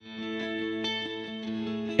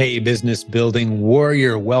Hey, business building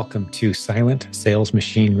warrior. Welcome to Silent Sales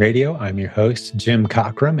Machine Radio. I'm your host, Jim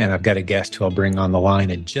Cockrum, and I've got a guest who I'll bring on the line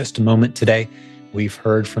in just a moment today. We've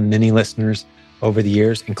heard from many listeners over the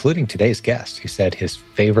years, including today's guest, who said his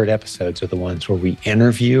favorite episodes are the ones where we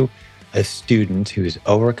interview a student who is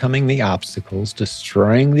overcoming the obstacles,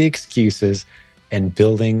 destroying the excuses, and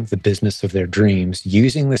building the business of their dreams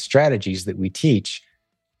using the strategies that we teach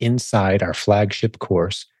inside our flagship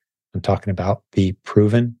course. I'm talking about the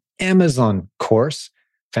Proven Amazon course,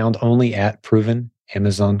 found only at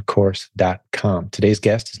provenamazoncourse.com. Today's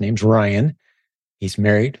guest, his name's Ryan. He's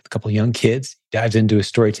married with a couple of young kids. He dives into his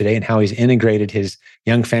story today and how he's integrated his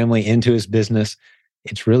young family into his business.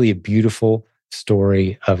 It's really a beautiful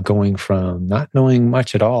story of going from not knowing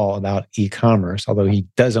much at all about e-commerce, although he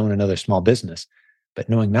does own another small business, but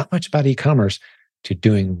knowing not much about e-commerce to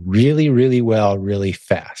doing really, really well, really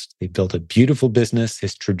fast. They built a beautiful business.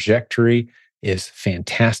 His trajectory is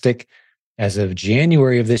fantastic. As of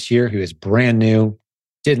January of this year, he was brand new,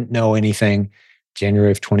 didn't know anything.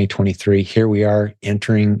 January of 2023, here we are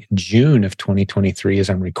entering June of 2023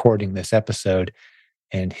 as I'm recording this episode,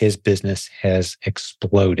 and his business has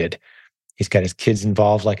exploded. He's got his kids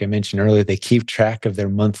involved. Like I mentioned earlier, they keep track of their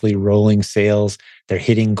monthly rolling sales. They're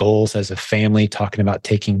hitting goals as a family, talking about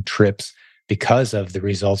taking trips because of the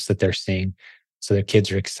results that they're seeing. So their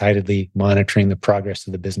kids are excitedly monitoring the progress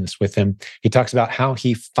of the business with him. He talks about how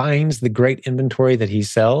he finds the great inventory that he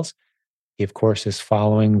sells. He, of course, is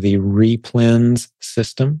following the replens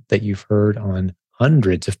system that you've heard on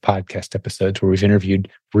hundreds of podcast episodes where we've interviewed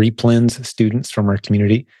replens students from our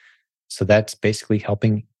community. So that's basically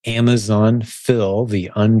helping Amazon fill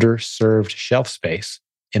the underserved shelf space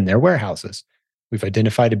in their warehouses. We've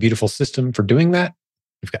identified a beautiful system for doing that.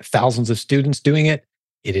 We've got thousands of students doing it.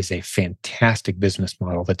 It is a fantastic business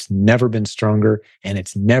model that's never been stronger, and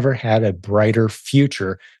it's never had a brighter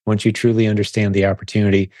future once you truly understand the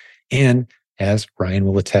opportunity. And as Ryan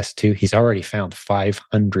will attest to, he's already found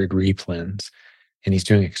 500 replens, and he's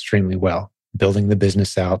doing extremely well, building the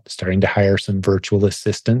business out, starting to hire some virtual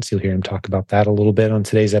assistants. You'll hear him talk about that a little bit on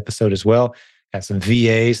today's episode as well. Got some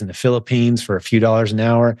VAs in the Philippines for a few dollars an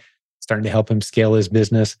hour, starting to help him scale his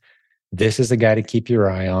business. This is a guy to keep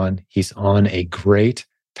your eye on. He's on a great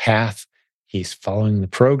path. He's following the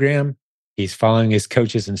program. He's following his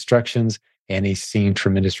coach's instructions, and he's seeing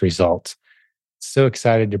tremendous results. So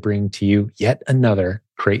excited to bring to you yet another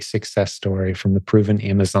great success story from the Proven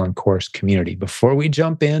Amazon course community. Before we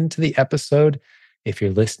jump into the episode, if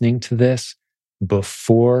you're listening to this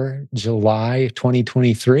before July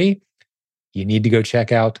 2023, you need to go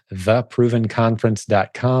check out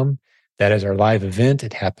theprovenconference.com. That is our live event.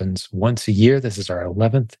 It happens once a year. This is our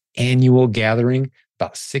 11th annual gathering.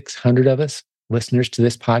 About 600 of us, listeners to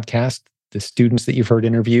this podcast, the students that you've heard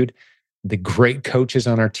interviewed, the great coaches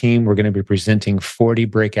on our team. We're going to be presenting 40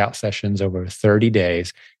 breakout sessions over 30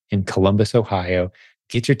 days in Columbus, Ohio.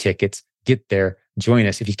 Get your tickets, get there, join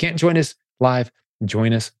us. If you can't join us live,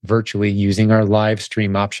 join us virtually using our live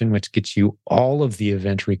stream option, which gets you all of the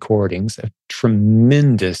event recordings, a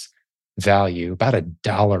tremendous value, about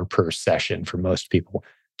 $1 per session for most people.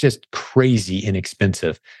 Just crazy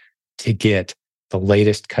inexpensive to get the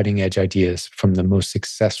latest cutting edge ideas from the most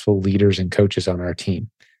successful leaders and coaches on our team.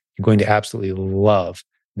 You're going to absolutely love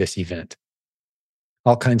this event.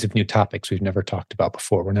 All kinds of new topics we've never talked about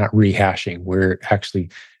before. We're not rehashing. We're actually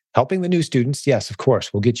helping the new students. Yes, of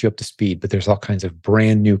course, we'll get you up to speed, but there's all kinds of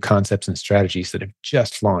brand new concepts and strategies that have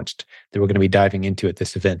just launched that we're going to be diving into at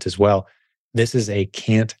this event as well. This is a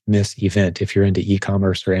can't miss event if you're into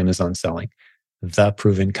e-commerce or Amazon selling.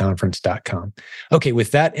 theprovenconference.com. Okay,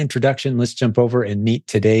 with that introduction, let's jump over and meet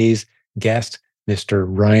today's guest, Mr.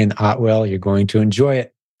 Ryan Otwell. You're going to enjoy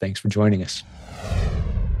it. Thanks for joining us.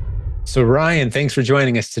 So Ryan, thanks for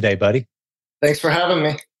joining us today, buddy. Thanks for having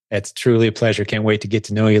me. It's truly a pleasure. Can't wait to get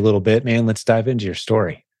to know you a little bit, man. Let's dive into your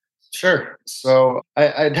story. Sure. So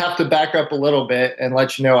I'd have to back up a little bit and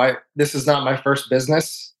let you know, this is not my first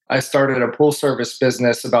business. I started a pool service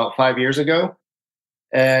business about 5 years ago,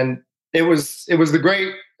 and it was a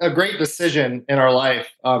great decision in our life.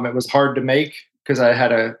 It was hard to make because I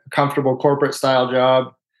had a comfortable corporate style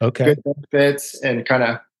job, good benefits, and kind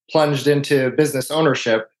of plunged into business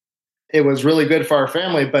ownership. It was really good for our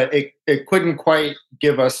family, but it couldn't quite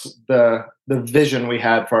give us the vision we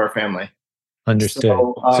had for our family. Understood.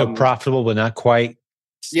 So profitable, but not quite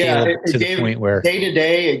scaled to the point where day to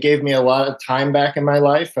day, it gave me a lot of time back in my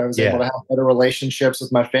life. I was able to have better relationships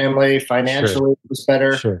with my family. Financially, it was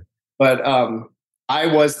better. Sure. But I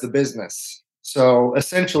was the business. So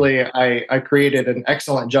essentially, I created an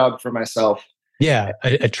excellent job for myself. Yeah,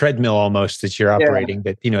 a treadmill almost that you're operating,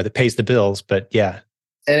 but that pays the bills. But yeah.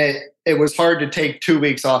 And it was hard to take 2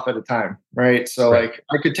 weeks off at a time, right? So Right. like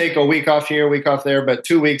I could take a week off here, a week off there, but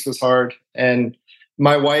 2 weeks was hard. And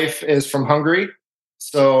my wife is from Hungary,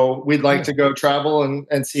 so we'd like to go travel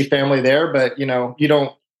and see family there. But you know, you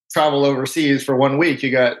don't travel overseas for 1 week.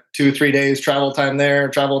 You got 2, 3 days travel time there,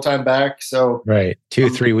 travel time back. So Right. 2,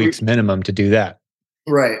 3 weeks minimum to do that.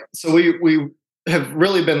 right. So we have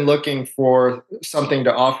really been looking for something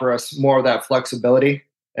to offer us more of that flexibility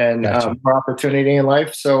and Gotcha. more opportunity in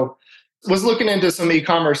life. So was looking into some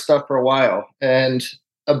e-commerce stuff for a while. And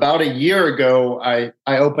about a year ago, I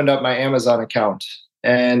opened up my Amazon account,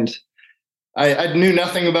 and I knew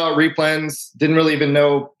nothing about replens, didn't really even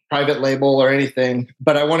know private label or anything,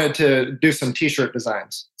 but I wanted to do some t-shirt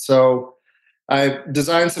designs. So I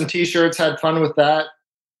designed some t-shirts, had fun with that,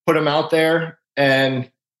 put them out there, and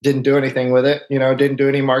didn't do anything with it. You know, didn't do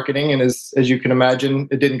any marketing, and as you can imagine,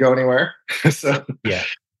 it didn't go anywhere. So Yeah.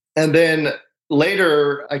 and then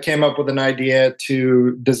later, I came up with an idea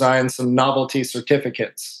to design some novelty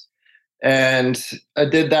certificates. And I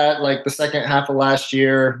did that like the second half of last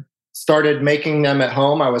year, started making them at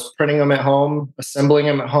home. I was printing them at home, assembling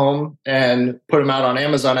them at home, and put them out on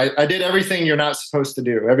Amazon. I did everything you're not supposed to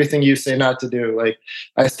do, everything you say not to do. Like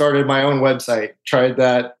I started my own website, tried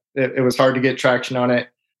that. It was hard to get traction on it.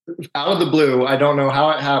 Out of the blue, I don't know how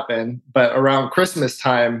it happened, but around Christmas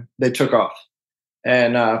time, they took off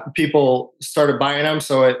and people started buying them.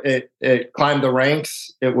 So it climbed the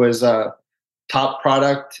ranks. It was a top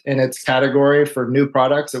product in its category for new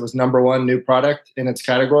products. It was number one new product in its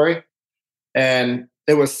category, and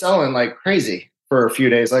it was selling like crazy for a few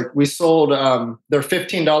days. Like we sold their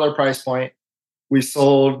 $15 price point. We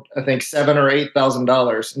sold I think $7,000 or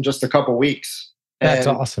 $8,000 in just a couple weeks. That's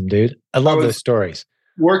And awesome, dude. I love those stories.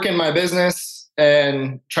 working my business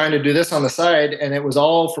and trying to do this on the side, and it was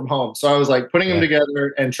all from home. So I was like putting them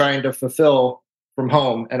together and trying to fulfill from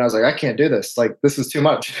home, and I was like, I can't do this, like this is too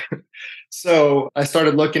much. So I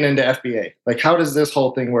started looking into FBA, like how does this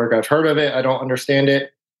whole thing work? I've heard of it, I don't understand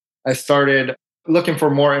it. I started looking for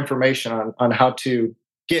more information on how to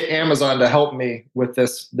get Amazon to help me with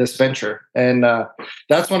this venture, and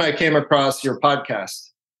that's when I came across your podcast.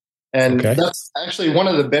 And that's actually one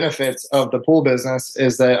of the benefits of the pool business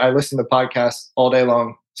is that I listen to podcasts all day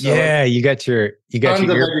long. So yeah, you got your tons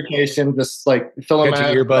of education, just like filling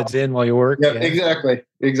got your earbuds in while you work. Yeah,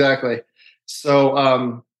 exactly.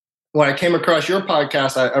 So when I came across your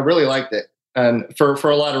podcast, I really liked it, and for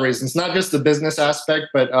a lot of reasons, not just the business aspect,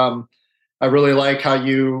 but I really like how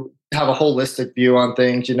you have a holistic view on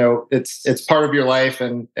things. You know, it's part of your life,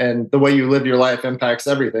 and the way you live your life impacts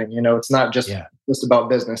everything. You know, it's not just about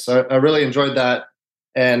business. So I really enjoyed that,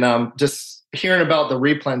 and just hearing about the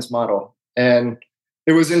replens model, and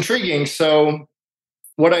it was intriguing. So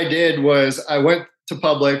what I did was I went to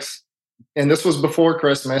Publix, and this was before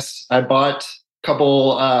Christmas. I bought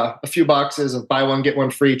a few boxes of buy one get one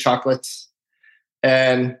free chocolates,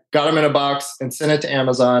 and got them in a box and sent it to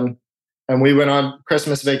Amazon. And we went on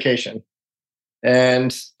Christmas vacation.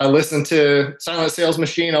 And I listened to Silent Sales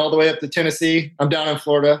Machine all the way up to Tennessee. I'm down in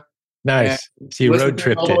Florida. Nice. So you road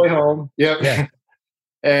tripped all the way home. Yep. Yeah.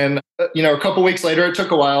 And a couple weeks later, it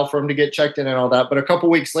took a while for them to get checked in and all that. But a couple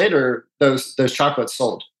weeks later, those chocolates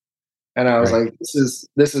sold. And I was like,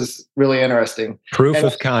 this is really interesting. Proof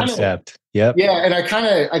of concept. Yep. Yeah. And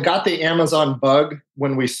I got the Amazon bug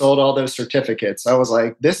when we sold all those certificates. I was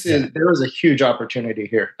like, there is a huge opportunity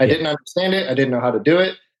here. I didn't understand it. I didn't know how to do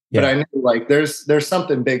it, but I knew like there's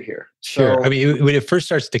something big here. Sure. So, I mean, when it first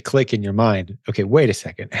starts to click in your mind, okay, wait a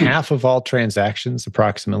second. Half of all transactions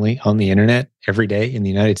approximately on the internet every day in the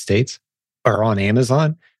United States are on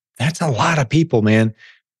Amazon. That's a lot of people, man.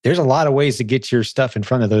 There's a lot of ways to get your stuff in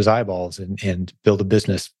front of those eyeballs and build a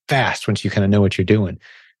business fast once you kind of know what you're doing.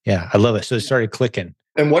 Yeah, I love it. So it started clicking.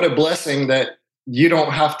 And what a blessing that you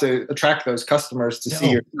don't have to attract those customers to see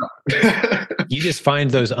your stuff. You just find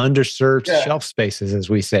those underserved shelf spaces, as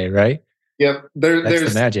we say, right? Yep.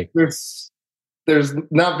 That's the magic. There's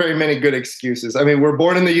not very many good excuses. I mean, we're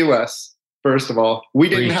born in the US, first of all. We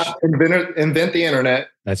didn't have to invent the internet.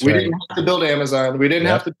 We didn't have to build Amazon. We didn't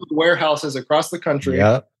have to build warehouses across the country.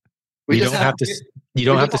 Yep. You don't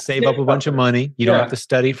have to save up a bunch of money. You don't have to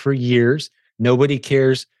study for years. Nobody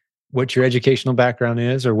cares what your educational background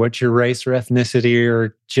is or what your race or ethnicity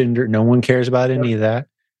or gender. No one cares about any of that.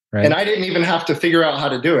 Right. And I didn't even have to figure out how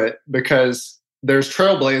to do it because there's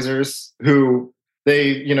trailblazers who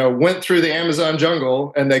they, went through the Amazon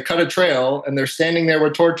jungle and they cut a trail and they're standing there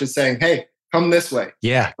with torches saying, hey, come this way.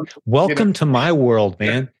 Yeah. Welcome to my world,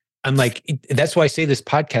 man. I'm like, that's why I say this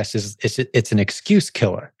podcast it's an excuse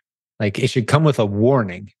killer. Like it should come with a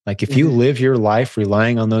warning. Like if you Mhm. live your life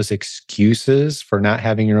relying on those excuses for not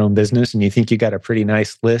having your own business and you think you got a pretty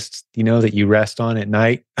nice list, that you rest on at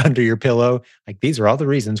night under your pillow, like these are all the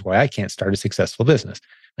reasons why I can't start a successful business.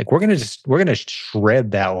 Like we're going to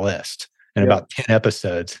shred that list in Yeah, about 10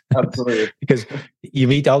 episodes absolutely. because you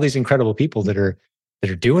meet all these incredible people that are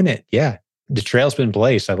doing it. Yeah. The trail's been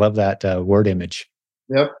blazed. I love that word image.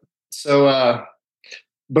 Yep. So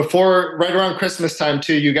before, right around Christmas time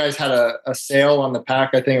too, you guys had a sale on the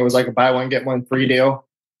PAC. I think it was like a buy one get one free deal.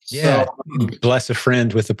 So Yeah. Bless a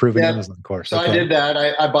friend with a proven yeah, Amazon course. so I Okay. did that.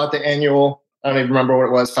 I bought the annual. I don't even remember what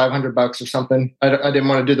it was, $500 or something. I didn't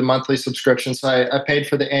want to do the monthly subscription, so I paid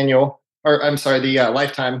for the annual, or I'm sorry, the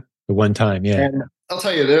lifetime. The one time. Yeah. And I'll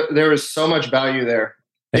tell you, there was so much value there.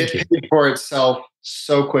 Thank It you. paid for itself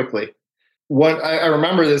so quickly. What I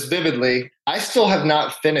remember this vividly. I still have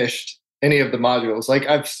not finished any of the modules. Like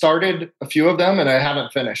I've started a few of them and I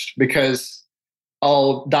haven't finished because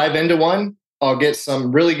I'll dive into one, I'll get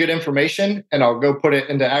some really good information, and I'll go put it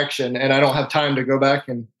into action. And I don't have time to go back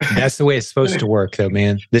and That's the way it's supposed to work, though,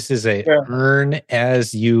 man. This is a yeah, earn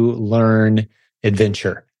as you learn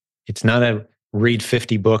adventure. It's not a read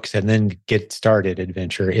 50 books and then get started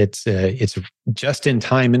adventure. It's just in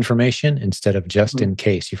time information instead of just in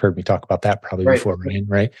case. You've heard me talk about that probably right. before, Ryan,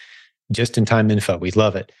 right? Just in time info. We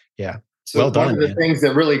love it. Yeah. So Well one done, of the man. things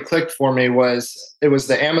that really clicked for me was it was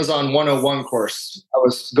the Amazon 101 course. I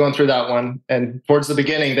was going through that one, and towards the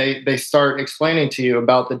beginning, they start explaining to you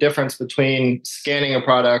about the difference between scanning a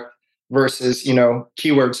product versus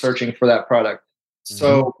keyword searching for that product. Mhm.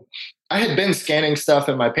 So I had been scanning stuff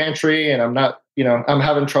in my pantry, and I'm not I'm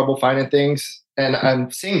having trouble finding things, and I'm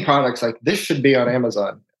seeing products like this should be on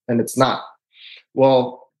Amazon, and it's not.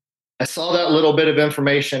 Well, I saw that little bit of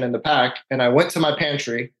information in the pack, and I went to my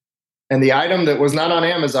pantry, and the item that was not on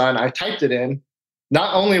Amazon, I typed it in.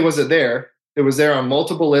 Not only was it was there on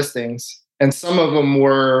multiple listings, and some of them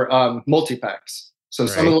were multi packs. So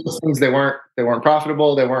some of Right. the listings they weren't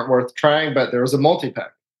profitable, they weren't worth trying, but there was a multi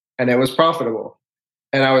pack, and it was profitable.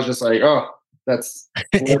 And I was just like, oh, that's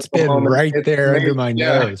a light It's bulb been moment. right It's there under amazing. my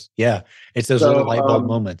Yeah. nose. Yeah. It's those little So light bulb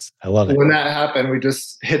moments. I love it. when that happened, we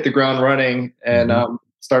just hit the ground running and Mhm.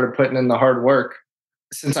 started putting in the hard work.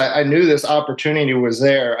 Since I knew this opportunity was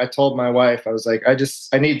there, I told my wife, I was like,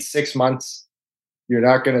 I need 6 months. You're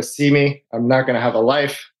not going to see me. I'm not going to have a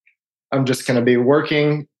life. I'm just going to be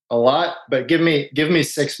working a lot, but give me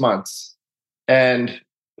 6 months. And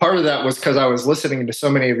part of that was because I was listening to so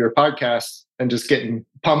many of your podcasts and just getting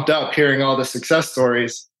pumped up hearing all the success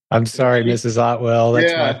stories. I'm sorry, She- Mrs. Otwell.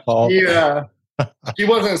 That's my yeah, fault. she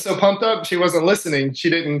wasn't so pumped up. She wasn't listening. She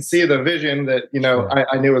didn't see the vision that Sure.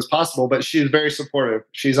 I knew was possible. But she's very supportive.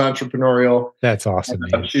 She's entrepreneurial. That's And, awesome,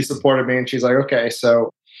 man. she supported me, and she's like, okay.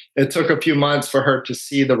 So it took a few months for her to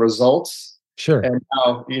see the results, Sure. and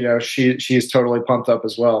now she's totally pumped up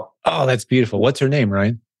as well. Oh, that's beautiful. What's her name,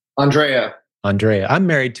 Ryan? Andrea. Andrea. I'm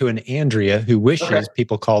married to an Andrea who Okay. wishes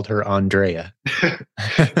people called her Andrea.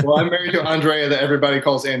 Well, I'm married to Andrea that everybody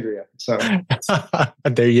calls Andrea. So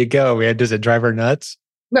There you go, man. Does it drive her nuts?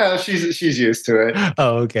 no, she's used to it.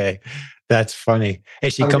 Oh, okay. That's funny.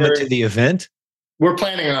 Is she I'm coming very to the event? We're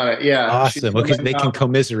planning on it. Yeah, she's Awesome. Because coming they can out.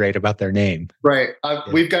 commiserate about their name. Right. Yeah.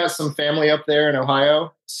 We've got some family up there in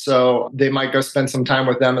Ohio, so they might go spend some time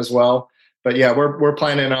with them as well. But yeah, we're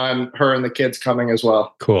planning on her and the kids coming as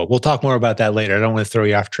well. Cool. We'll talk more about that later. I don't want to throw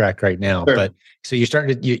you off track right now. Sure. But so you're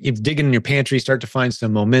digging in your pantry, start to find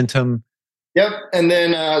some momentum. Yep. And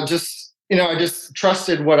then I just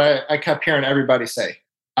trusted what I kept hearing everybody say.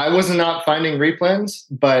 I was not finding replens,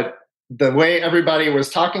 but the way everybody was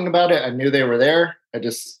talking about it, I knew they were there.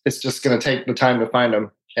 It's just going to take the time to find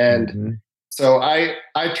them. And Mhm. so I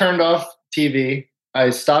turned off TV. I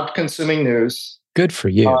stopped consuming news. Good for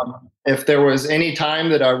you. If there was any time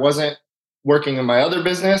that I wasn't working in my other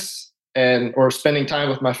business or spending time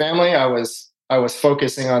with my family, I was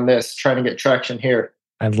focusing on this, trying to get traction here.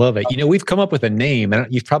 I love it. We've come up with a name, and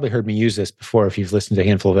you've probably heard me use this before if you've listened to a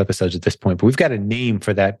handful of episodes at this point, but we've got a name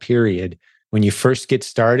for that period when you first get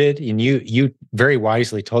started. And you very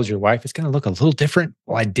wisely told your wife, it's going to look a little different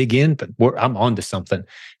while I dig in, but I'm onto something.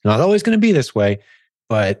 Not always going to be this way,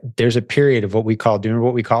 but there's a period of what we call, do you remember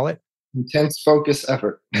what we call it? Intense focus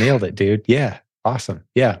effort. Nailed it, dude. Yeah. Awesome.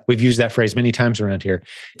 Yeah. We've used that phrase many times around here.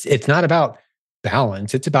 It's not about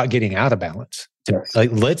balance. It's about getting out of balance. Yes. Like,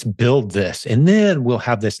 let's build this and then we'll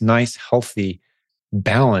have this nice, healthy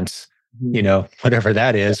balance, whatever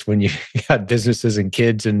that is when you got businesses and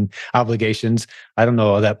kids and obligations. I don't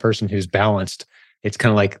know that person who's balanced. It's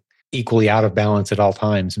kind of like equally out of balance at all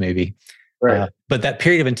times, maybe. Right. But that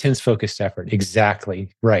period of intense focused effort, exactly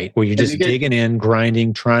right, where you're And you just get, digging in,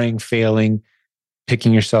 grinding, trying, failing,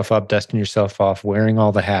 picking yourself up, dusting yourself off, wearing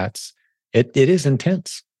all the hats. It is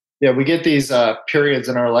intense. yeah, we get these periods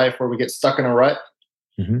in our life where we get stuck in a rut,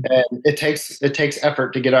 Mm-hmm. and it takes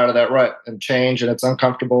effort to get out of that rut and change, and it's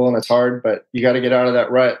uncomfortable and it's hard, but you got to get out of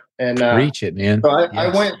that rut. And Preach it, man. so I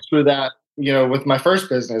Yes. went through that, with my first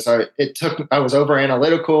business. I was over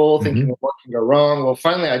analytical, Mm-hmm. thinking of what can go wrong. Well,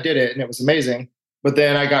 finally I did it and it was amazing. But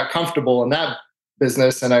then I got comfortable in that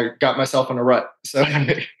business and I got myself in a rut. So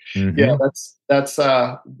yeah, Mm-hmm. that's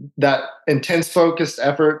that intense focused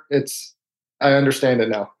effort. I understand it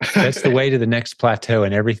now. That's the way to the next plateau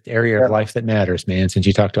in every area of Yeah, life that matters, man. Since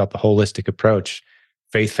you talked about the holistic approach,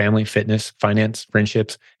 faith, family, fitness, finance,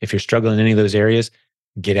 friendships, if you're struggling in any of those areas,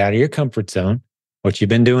 get out of your comfort zone. What you've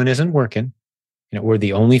been doing isn't working. We're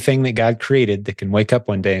the only thing that God created that can wake up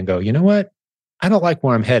one day and go, you know what? I don't like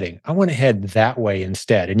where I'm heading. I want to head that way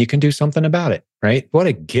instead. And you can do something about it, right? What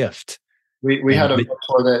a gift. we had a But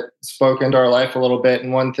mentor that spoke into our life a little bit,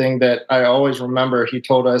 and one thing that I always remember, he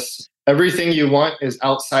told us, everything you want is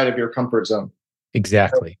outside of your comfort zone.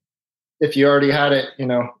 exactly. If you already had it,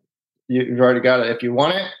 you've already got it. If you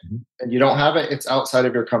want it Mhm. and you don't have it, it's outside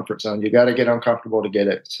of your comfort zone. You got to get uncomfortable to get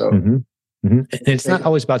it. So Mhm. Mhm. And it's not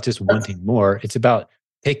always about just wanting more. It's about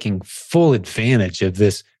taking full advantage of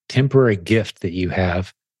this temporary gift that you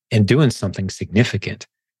have and doing something significant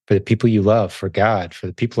for the people you love, for God, for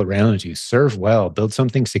the people around you. Serve well, build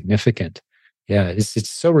something significant. Yeah, it's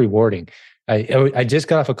so rewarding. I just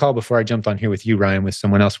got off a call before I jumped on here with you, Ryan, with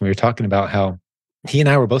someone else. And we were talking about how he and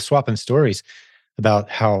I were both swapping stories about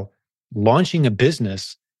how launching a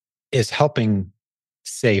business is helping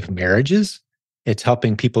save marriages. It's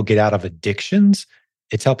helping people get out of addictions.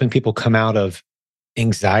 It's helping people come out of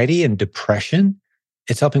anxiety and depression.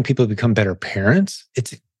 It's helping people become better parents.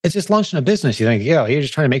 It's just launching a business. You think, yeah, you're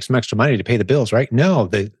just trying to make some extra money to pay the bills, right? No,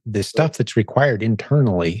 the stuff that's required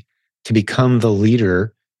internally to become the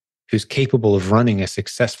leader who's capable of running a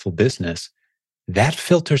successful business, that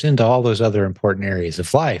filters into all those other important areas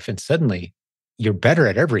of life. And suddenly you're better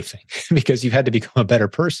at everything because you've had to become a better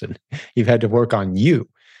person. You've had to work on you.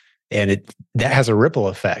 And that has a ripple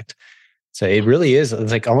effect. So it really is,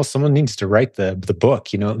 it's like almost someone needs to write the book,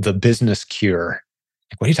 the business cure.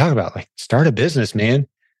 Like, what are you talking about? Like, start a business, man.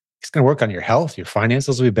 It's going to work on your health, your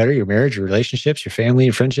finances will be better, your marriage, your relationships, your family,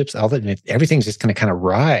 your friendships, all that. And everything's just going to kind of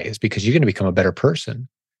rise because you're going to become a better person.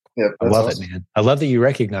 yeah, I that's love it, awesome. man. I love that you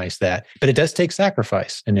recognize that, but it does take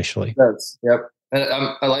sacrifice initially. That's yep. And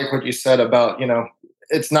I like what you said about,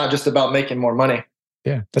 it's not just about making more money.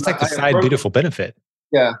 Yeah. That's like the I side approach beautiful benefit.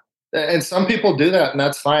 Yeah. And some people do that, and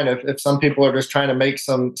that's fine. If some people are just trying to make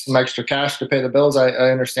some extra cash to pay the bills, I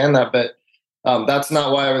understand that. But that's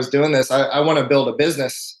not why I was doing this. I want to build a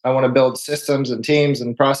business. I want to build systems and teams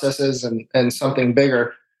and processes and something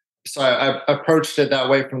bigger. So I approached it that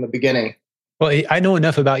way from the beginning. Well, I know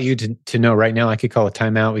enough about you to know right now I could call a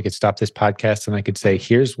timeout. We could stop this podcast and I could say,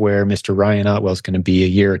 here's where Mr. Ryan Otwell is going to be a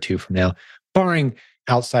year or two from now, barring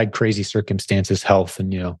outside crazy circumstances, health,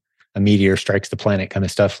 and, a meteor strikes the planet kind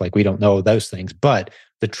of stuff. Like, we don't know those things. But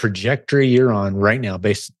the trajectory you're on right now,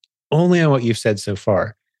 based only on what you've said so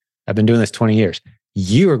far, I've been doing this 20 years.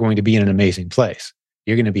 You are going to be in an amazing place.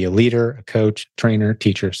 You're going to be a leader, a coach, trainer,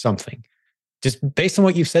 teacher, something. Just based on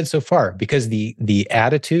what you've said so far, because the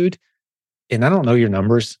attitude, and I don't know your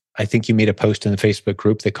numbers. I think you made a post in the Facebook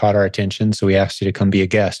group that caught our attention. So we asked you to come be a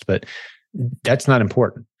guest, but that's not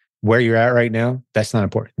important. Where you're at right now, that's not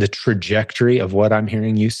important. The trajectory of what I'm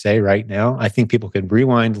hearing you say right now, I think people could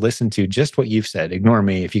rewind, listen to just what you've said. Ignore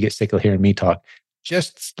me if you get sick of hearing me talk.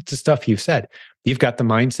 Just the stuff you've said. You've got the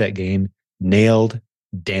mindset game nailed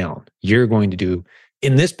down. You're going to do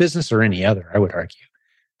in this business or any other, I would argue.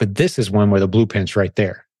 But this is one where the blueprint's right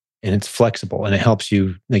there and it's flexible and it helps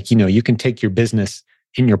you. Like, you can take your business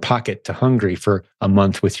in your pocket to Hungary for a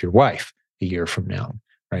month with your wife a year from now,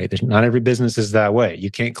 right? There's not every business is that way. You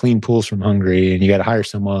can't clean pools from Hungary and you got to hire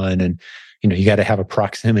someone and, you got to have a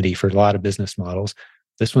proximity for a lot of business models.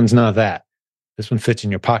 This one's not that. This one fits in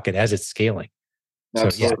your pocket as it's scaling. So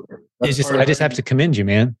yeah, Absolutely. That's I just have to commend you,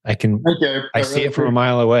 man. Thank you. I I see really it from a appreciate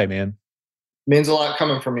mile away, man. Means a lot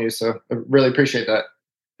coming from you. So I really appreciate that.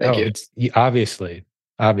 Thank Oh, you. it's obviously,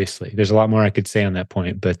 there's a lot more I could say on that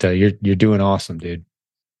point, but you're doing awesome, dude.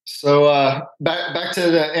 So back to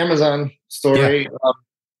the Amazon Yeah. story.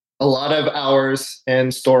 A lot of hours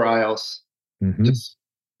in store aisles, Hmm. just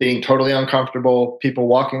being totally uncomfortable. People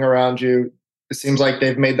walking around you. It seems like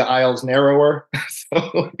they've made the aisles narrower,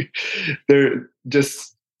 so they're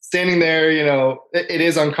just standing there. It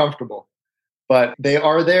is uncomfortable, but they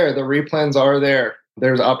are there. The replens are there.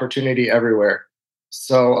 there's opportunity everywhere.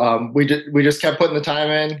 So we just kept putting the time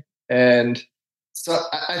in, and so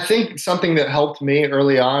I think something that helped me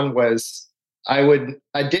early on was I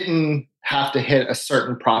didn't have to hit a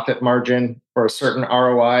certain profit margin or a certain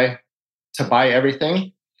ROI to buy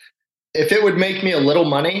everything. If it would make me a little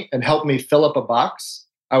money and help me fill up a box,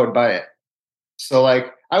 I would buy it. So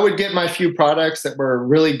like I would get my few products that were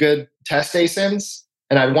really good test ASINs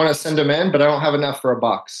and I'd want to send them in, but I don't have enough for a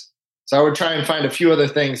box. So I would try and find a few other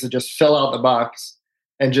things to just fill out the box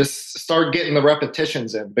and just start getting the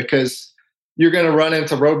repetitions in, because you're going to run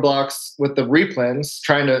into roadblocks with the replens.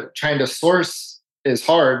 Trying to source is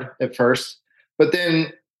hard at first, but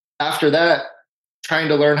then after that, trying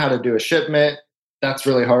to learn how to do a shipment, that's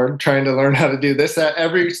really hard. Trying to learn how to do this, that,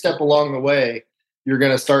 every step along the way, you're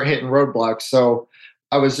going to start hitting roadblocks. So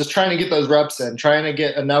I was just trying to get those reps in, trying to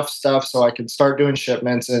get enough stuff so I could start doing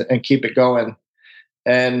shipments and keep it going.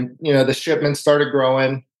 And, the shipments started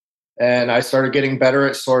growing and I started getting better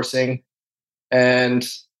at sourcing. And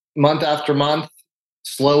month after month,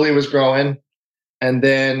 slowly was growing. And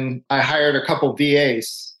then I hired a couple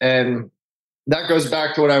VAs. And that goes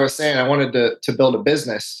back to what I was saying. I wanted to build a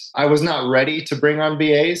business. I was not ready to bring on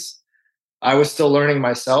VAs. I was still learning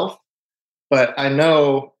myself. But I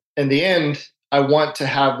know in the end, I want to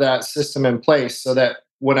have that system in place so that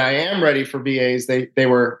when I am ready for VAs, they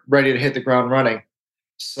were ready to hit the ground running.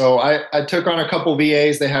 So I took on a couple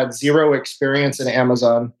VAs. They had zero experience in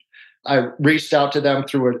Amazon. I reached out to them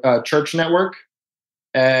through a church network,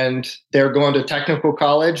 and they're going to technical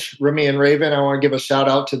college. Remy and Raven, I want to give a shout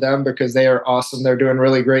out to them because they are awesome. They're doing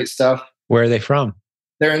really great stuff. Where are they from?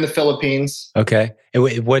 They're in the Philippines. Okay. And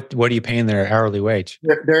what are you paying their hourly wage?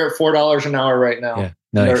 They're at $4 an hour right now. Yeah,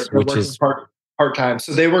 nice. They're working part time.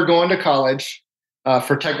 So they were going to college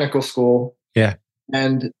for technical school. Yeah.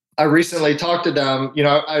 And I recently talked to them.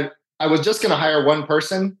 I was just going to hire one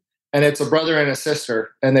person, and it's a brother and a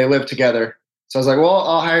sister, and they live together. So I was like, well,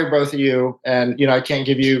 I'll hire both of you. And, I can't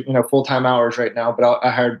give you, full-time hours right now, but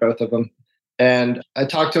I hired both of them. And I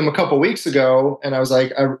talked to him a couple weeks ago, and I was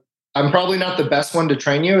like, I'm probably not the best one to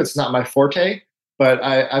train you. It's not my forte, but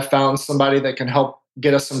I found somebody that can help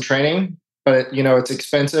get us some training. But, it's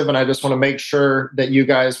expensive, and I just want to make sure that you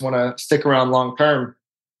guys want to stick around long term.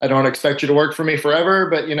 I don't expect you to work for me forever,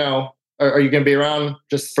 but, are you going to be around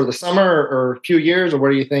just for the summer or a few years, or what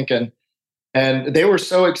are you thinking? And they were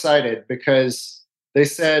so excited because they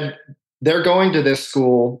said they're going to this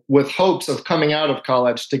school with hopes of coming out of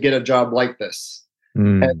college to get a job like this.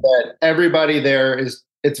 And that everybody there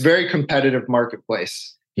it's very competitive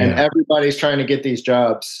marketplace. Yeah. And everybody's trying to get these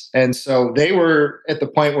jobs. And so they were at the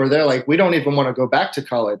point where they're like, we don't even want to go back to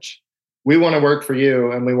college. We want to work for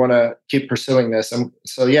you and we want to keep pursuing this. And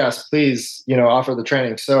so, yes, please, offer the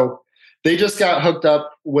training. So they just got hooked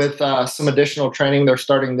up with some additional training. They're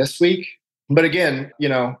starting this week. But again,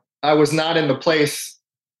 I was not in the place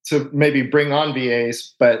to maybe bring on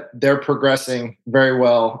VAs, but they're progressing very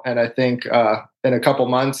well. And I think in a couple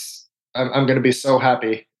months, I'm going to be so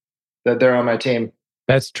happy that they're on my team.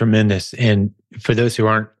 That's tremendous. And for those who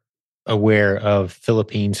aren't aware of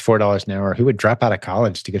Philippines, $4 an hour, who would drop out of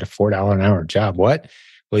college to get a $4 an hour job? What?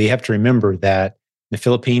 Well, you have to remember that in the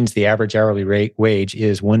Philippines, the average hourly wage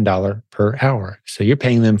is $1 per hour. So you're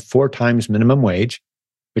paying them 4 times minimum wage,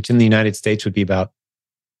 which in the United States would be about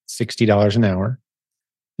 $60 an hour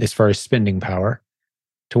as far as spending power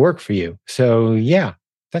to work for you. So yeah,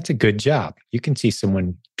 that's a good job. You can see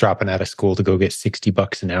someone dropping out of school to go get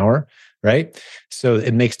 $60 an hour, right? So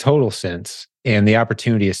it makes total sense. And the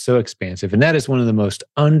opportunity is so expansive. And that is one of the most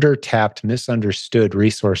undertapped, misunderstood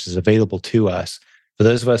resources available to us. For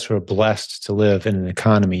those of us who are blessed to live in an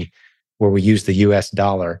economy where we use the US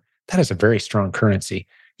dollar, that is a very strong currency.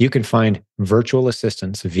 You can find virtual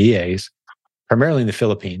assistants, VAs, primarily in the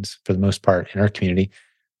Philippines for the most part in our community.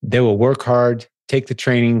 They will work hard, take the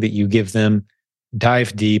training that you give them,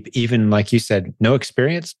 dive deep, even like you said, no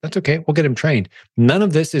experience. That's okay. We'll get them trained. None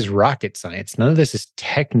of this is rocket science. None of this is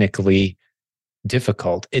technically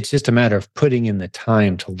difficult. It's just a matter of putting in the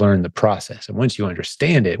time to learn the process. And once you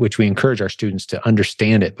understand it, which we encourage our students to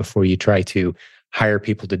understand it before you try to hire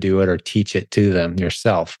people to do it or teach it to them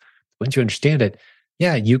yourself. Once you understand it,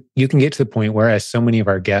 yeah, you can get to the point where, as so many of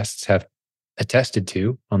our guests have attested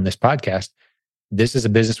to on this podcast, this is a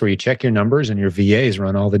business where you check your numbers and your VAs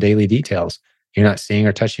run all the daily details. You're not seeing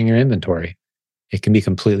or touching your inventory. It can be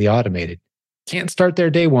completely automated. Can't start there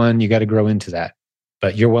day one. You got to grow into that.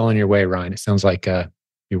 But you're well on your way, Ryan. It sounds like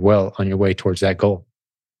you're well on your way towards that goal.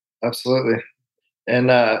 Absolutely. And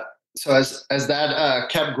so as that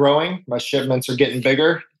kept growing, my shipments are getting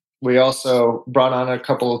bigger. We also brought on a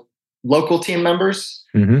couple local team members.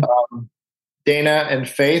 Mm-hmm. Dana and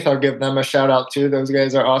Faith, I'll give them a shout out too. Those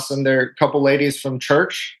guys are awesome. They're a couple ladies from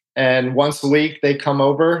church, and once a week they come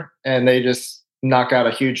over and they just knock out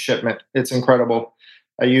a huge shipment. It's incredible.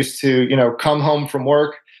 I used to, come home from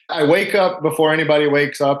work. I wake up before anybody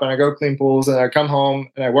wakes up and I go clean pools, and I come home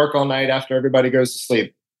and I work all night after everybody goes to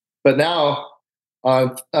sleep. But now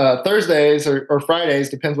on Thursdays or Fridays,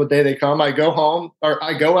 depends what day they come, I go home or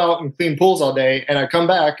I go out and clean pools all day, and I come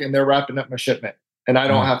back and they're wrapping up my shipment, and I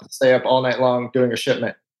don't have to stay up all night long doing a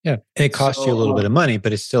shipment. Yeah. And it costs you a little bit of money,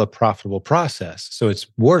 but it's still a profitable process. So it's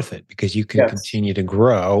worth it because you can continue to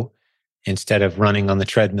grow instead of running on the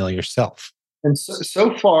treadmill yourself. And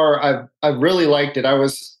so far, I've really liked it. I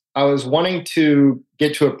was wanting to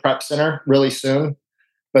get to a prep center really soon,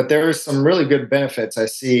 but there are some really good benefits I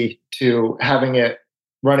see to having it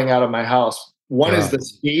running out of my house. One is the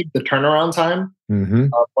speed, the turnaround time.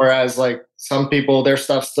 Whereas like some people, their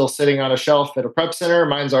stuff's still sitting on a shelf at a prep center.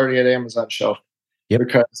 Mine's already at Amazon shelf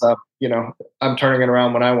because, I'm turning it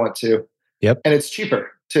around when I want to. Yep. And it's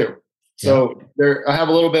cheaper too. So I have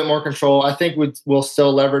a little bit more control. I think we'll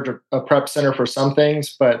still leverage a prep center for some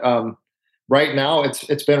things, but right now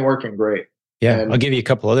it's been working great. Yeah. And I'll give you a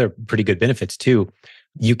couple other pretty good benefits too.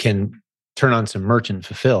 You can turn on some merchant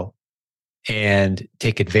fulfill and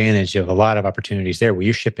take advantage of a lot of opportunities there where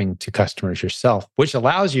you're shipping to customers yourself, which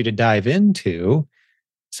allows you to dive into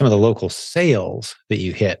some of the local sales that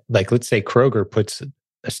you hit. Like let's say Kroger puts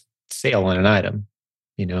a sale on an item,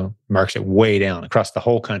 marks it way down across the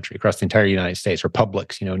whole country, across the entire United States, or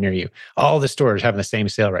Publix, near you. All the stores having the same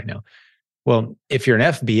sale right now. Well, if you're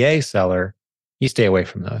an FBA seller, you stay away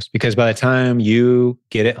from those because by the time you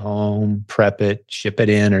get it home, prep it, ship it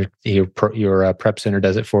in, or your prep center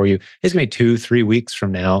does it for you, it's going to be 2-3 weeks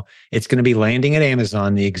from now. It's going to be landing at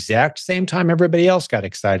Amazon the exact same time everybody else got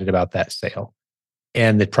excited about that sale.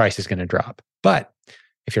 And the price is going to drop. But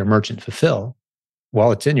if you're a merchant fulfill,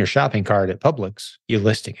 while it's in your shopping cart at Publix, you're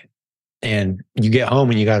listing it. And you get home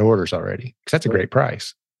and you got orders already because that's a great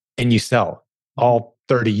price. And you sell all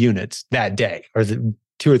 30 units that day or the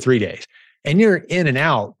 2 or 3 days. And you're in and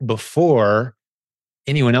out before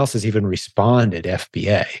anyone else has even responded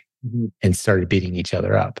FBA and started beating each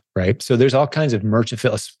other up, right? So there's all kinds of merchant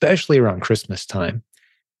fill, especially around Christmas time,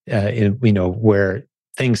 where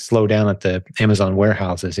things slow down at the Amazon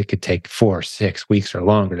warehouses. It could take 4 or 6 weeks or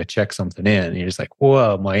longer to check something in. And you're just like,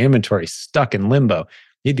 whoa, my inventory's stuck in limbo.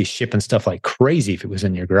 You'd be shipping stuff like crazy if it was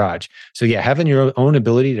in your garage. So yeah, having your own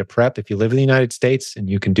ability to prep, if you live in the United States and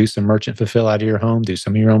you can do some merchant fulfill out of your home, do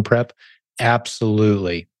some of your own prep,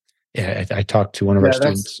 absolutely. Yeah, I talked to one of our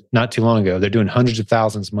students not too long ago. They're doing hundreds of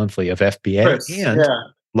thousands monthly of FBA and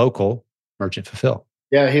local merchant fulfill.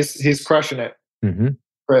 Yeah, he's crushing it.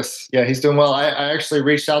 Chris, yeah, he's doing well. I actually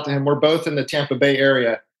reached out to him. We're both in the Tampa Bay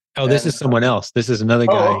area. Oh, this is someone else. This is another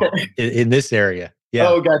guy in this area. Yeah.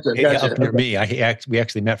 Oh, gotcha. Up near me. We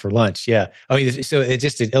actually met for lunch. Yeah. Oh, so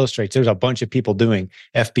it illustrates there's a bunch of people doing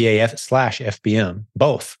FBA/FBM,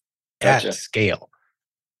 both at scale.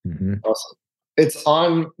 Awesome. It's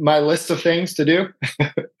on my list of things to do.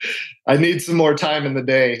 I need some more time in the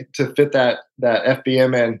day to fit that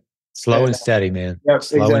FBM in. Slow and steady, man. Yep,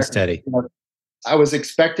 Slow and steady. I was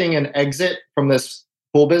expecting an exit from this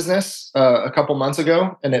pool business a couple months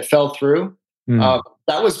ago, and it fell through. That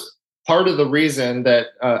was part of the reason that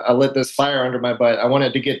I lit this fire under my butt. I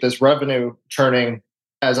wanted to get this revenue churning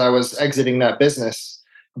as I was exiting that business.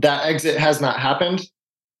 That exit has not happened,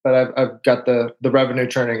 but I've got the revenue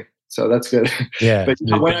churning. So that's good. Yeah. But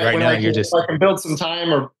if I can build some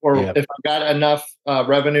time or if I got enough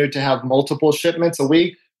revenue to have multiple shipments a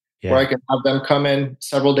week where I can have them come in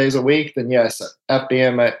several days a week, then yes,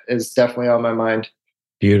 FBM is definitely on my mind.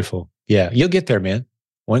 Beautiful. Yeah. You'll get there, man.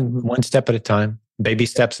 One step at a time. Baby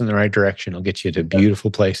steps in the right direction will get you to beautiful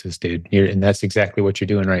places, dude. And that's exactly what you're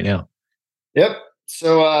doing right now. Yep.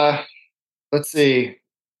 So let's see.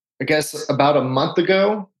 I guess about a month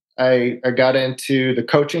ago, I got into the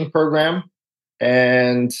coaching program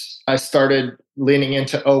and I started leaning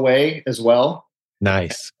into OA as well.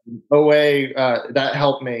 Nice. OA, that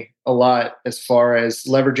helped me a lot as far as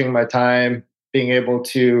leveraging my time, being able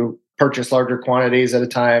to purchase larger quantities at a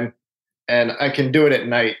time. And I can do it at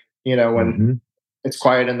night, when it's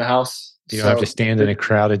quiet in the house. You don't have to stand in a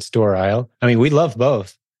crowded store aisle. I mean, we love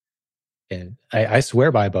both. And I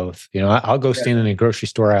swear by both. I'll go stand in a grocery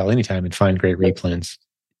store aisle anytime and find great replens.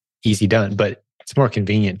 Easy done. But it's more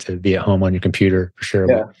convenient to be at home on your computer for sure.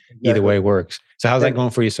 Yeah, exactly. Either way works. So how's that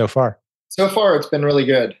going for you so far? So far, it's been really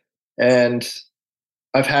good. And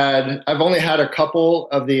I've only had a couple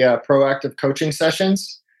of the proactive coaching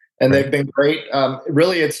sessions, and they've been great.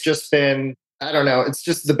 Really, it's just been, I don't know, it's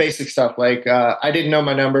just the basic stuff. Like I didn't know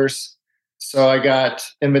my numbers. So I got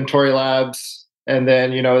inventory labs, and then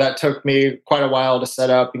that took me quite a while to set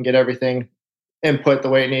up and get everything input the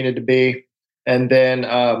way it needed to be. And then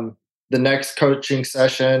the next coaching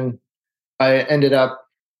session, I ended up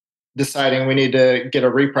deciding we need to get a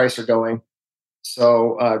repricer going.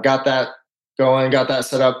 So got that going, got that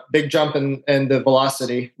set up. Big jump in the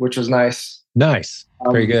velocity, which was nice. Nice.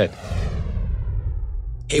 Very good.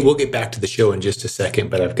 Hey, we'll get back to the show in just a second,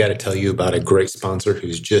 but I've got to tell you about a great sponsor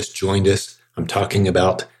who's just joined us. I'm talking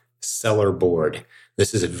about Seller Board.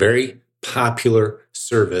 This is a very popular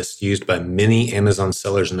service used by many Amazon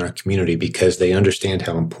sellers in our community because they understand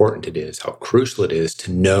how important it is, how crucial it is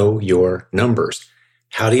to know your numbers.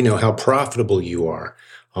 How do you know how profitable you are?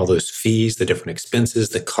 All those fees, the different expenses,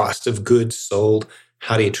 the cost of goods sold.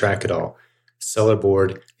 How do you track it all? Seller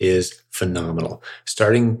Board is phenomenal.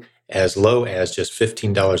 Starting as low as just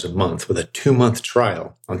 $15 a month with a 2-month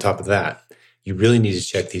trial on top of that. You really need to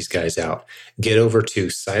check these guys out. Get over to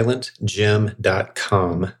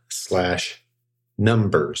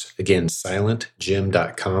silentgym.com/numbers. Again,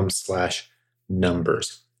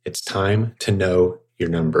 silentgym.com/numbers. It's time to know your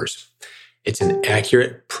numbers. It's an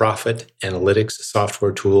accurate profit analytics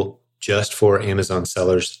software tool just for Amazon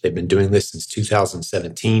sellers. They've been doing this since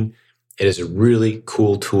 2017. It is a really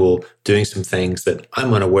cool tool doing some things that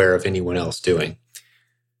I'm unaware of anyone else doing.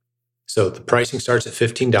 So the pricing starts at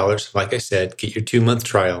 $15. Like I said, get your 2-month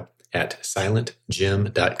trial at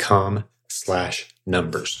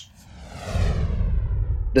silentgym.com/numbers.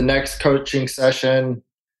 The next coaching session,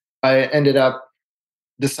 I ended up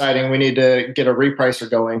deciding we need to get a repricer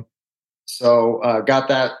going. So got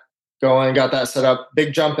that going, got that set up.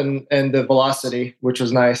 Big jump in the velocity, which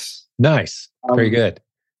was nice. Nice. Very good.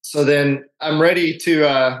 So then I'm ready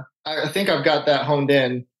to, I think I've got that honed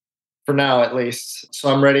in for now, at least.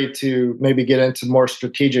 So I'm ready to maybe get into more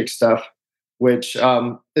strategic stuff, which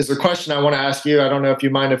is a question I want to ask you. I don't know if you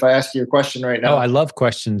mind if I ask you a question right now. Oh, I love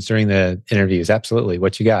questions during the interviews. Absolutely.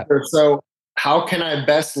 What you got? So how can I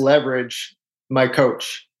best leverage my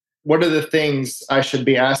coach? What are the things I should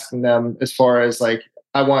be asking them as far as like,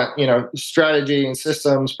 I want, strategy and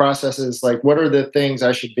systems, processes, like what are the things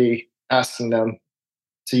I should be asking them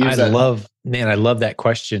to use I love that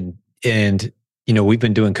question. And, we've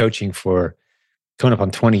been doing coaching for coming up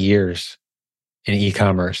on 20 years in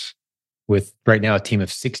e-commerce with right now a team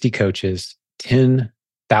of 60 coaches,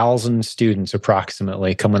 10,000 students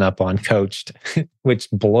approximately coming up on coached, which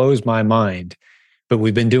blows my mind. But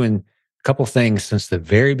we've been doing a couple things since the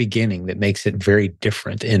very beginning that makes it very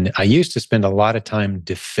different. And I used to spend a lot of time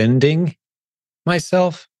defending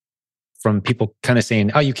myself from people kind of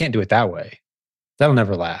saying, oh, you can't do it that way. That'll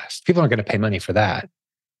never last. People aren't going to pay money for that.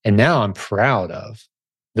 And now I'm proud of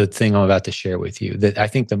the thing I'm about to share with you, that I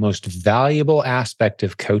think the most valuable aspect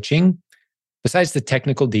of coaching, besides the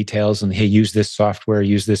technical details and hey, use this software,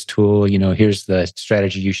 use this tool, here's the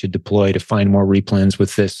strategy you should deploy to find more replens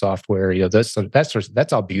with this software, that's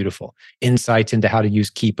all beautiful. Insights into how to use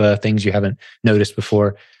Keepa, things you haven't noticed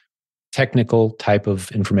before, technical type of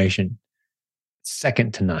information,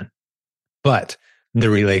 second to none. But the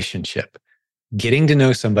relationship, getting to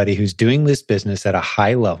know somebody who's doing this business at a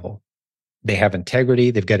high level, they have integrity,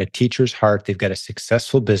 they've got a teacher's heart, they've got a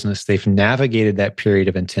successful business, they've navigated that period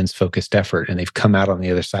of intense focused effort, and they've come out on the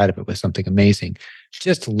other side of it with something amazing.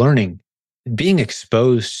 Just learning, being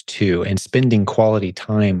exposed to and spending quality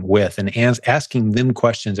time with and asking them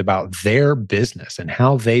questions about their business and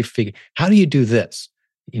how they figure, how do you do this?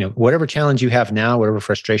 Whatever challenge you have now, whatever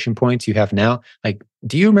frustration points you have now, like,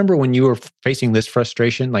 do you remember when you were facing this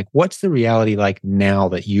frustration? Like, what's the reality like now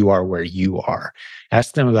that you are where you are?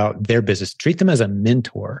 Ask them about their business. Treat them as a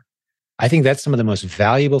mentor. I think that's some of the most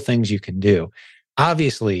valuable things you can do.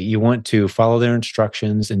 Obviously, you want to follow their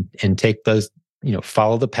instructions and take those,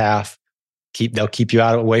 follow the path. They'll keep you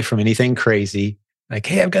away from anything crazy. Like,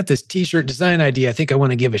 hey, I've got this t-shirt design idea. I think I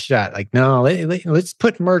want to give a shot. Like, no, let's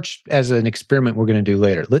put merch as an experiment we're going to do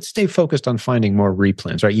later. Let's stay focused on finding more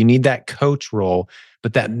replens, right? You need that coach role,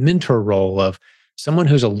 but that mentor role of someone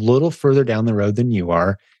who's a little further down the road than you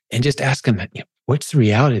are, and just ask them, what's the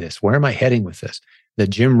reality of this? Where am I heading with this? The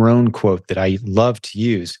Jim Rohn quote that I love to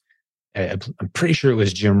use, I'm pretty sure it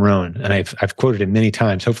was Jim Rohn, and I've quoted it many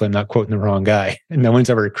times. Hopefully I'm not quoting the wrong guy, and no one's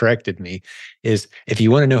ever corrected me, is if you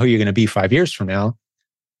want to know who you're going to be 5 years from now,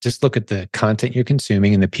 just look at the content you're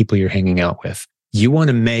consuming and the people you're hanging out with. You want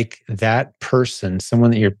to make that person someone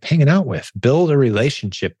that you're hanging out with. Build a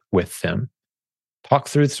relationship with them. Talk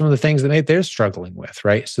through some of the things that they're struggling with,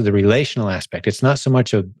 right? So the relational aspect, it's not so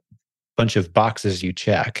much a bunch of boxes you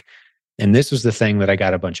check. And this was the thing that I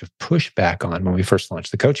got a bunch of pushback on when we first launched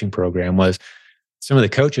the coaching program was, Some of the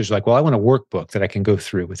coaches are like, well, I want a workbook that I can go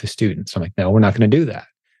through with the students. I'm like, no, we're not going to do that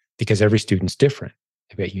because every student's different.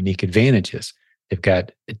 They've got unique advantages. They've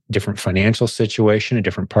got a different financial situation, a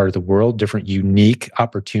different part of the world, different unique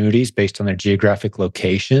opportunities based on their geographic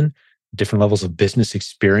location, different levels of business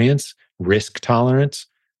experience, risk tolerance,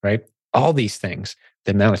 right? All these things,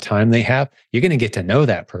 the amount of time they have, you're going to get to know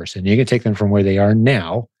that person. You're going to take them from where they are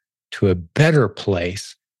now to a better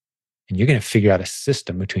place. And you're going to figure out a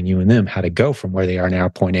system between you and them, how to go from where they are now,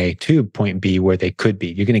 point A, to point B, where they could be.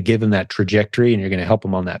 You're going to give them that trajectory and you're going to help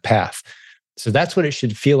them on that path. So that's what it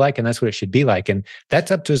should feel like. And that's what it should be like. And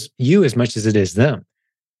that's up to you as much as it is them.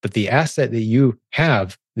 But the asset that you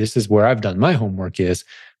have, this is where I've done my homework, is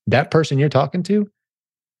that person you're talking to,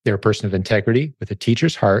 they're a person of integrity with a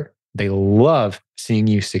teacher's heart. They love seeing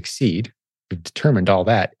you succeed. They've determined all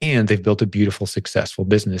that. And they've built a beautiful, successful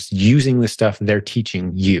business using the stuff they're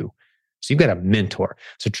teaching you. So you've got a mentor.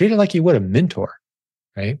 So treat it like you would a mentor,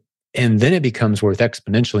 right? And then it becomes worth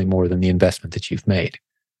exponentially more than the investment that you've made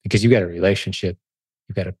because you've got a relationship.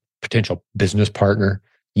 You've got a potential business partner.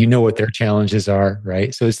 You know what their challenges are,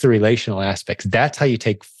 right? So it's the relational aspects. That's how you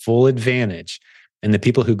take full advantage. And the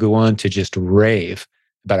people who go on to just rave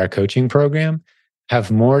about our coaching program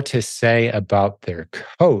have more to say about their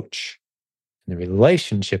coach and the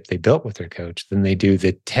relationship they built with their coach than they do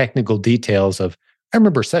the technical details of, I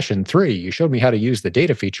remember session 3, you showed me how to use the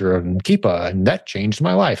data feature of Keepa, and that changed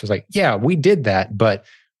my life. It's like, yeah, we did that, but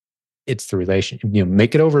it's the relation,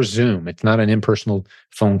 make it over Zoom. It's not an impersonal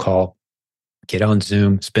phone call. Get on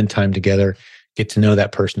Zoom, spend time together, get to know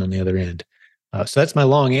that person on the other end. So that's my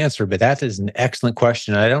long answer, but that is an excellent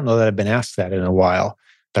question. I don't know that I've been asked that in a while,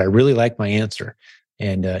 but I really like my answer.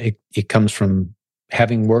 And it comes from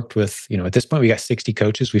having worked with, at this point, we got 60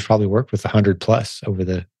 coaches. We've probably worked with 100 plus over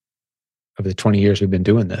the 20 years we've been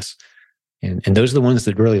doing this. And those are the ones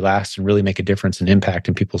that really last and really make a difference and impact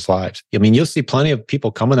in people's lives. I mean, you'll see plenty of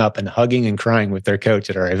people coming up and hugging and crying with their coach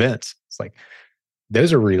at our events. It's like,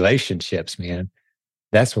 those are relationships, man.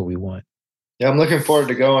 That's what we want. Yeah, I'm looking forward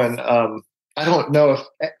to going. I don't know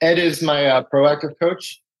if Ed is my proactive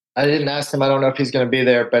coach. I didn't ask him. I don't know if he's going to be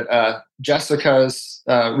there, but Jessica's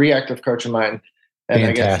reactive coach of mine. And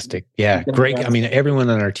fantastic. Yeah, great. I mean, everyone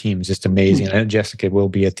on our team is just amazing. I know Jessica will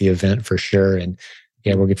be at the event for sure. And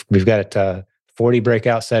yeah, we've got 40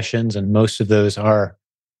 breakout sessions, and most of those are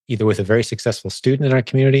either with a very successful student in our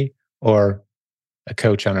community or a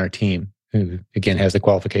coach on our team who, again, has the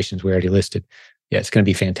qualifications we already listed. Yeah, it's going to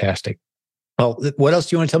be fantastic. Well, what else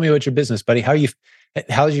do you want to tell me about your business, buddy?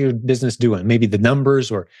 How's your business doing? Maybe the numbers,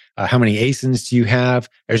 or how many ASINs do you have?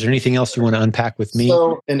 Or is there anything else you want to unpack with me?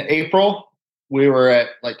 So in April, we were at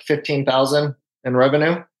like 15,000 in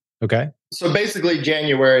revenue. Okay. So basically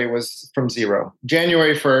January was from zero.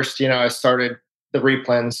 January 1st, I started the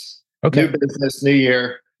replens. Okay. New business, new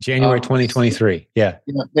year. January 2023. Yeah.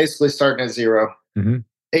 Basically starting at zero. Mm-hmm.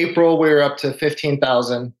 April, we were up to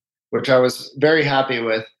 15,000, which I was very happy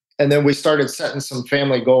with. And then we started setting some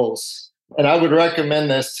family goals. And I would recommend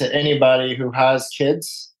this to anybody who has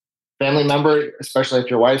kids, family member, especially if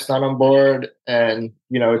your wife's not on board and,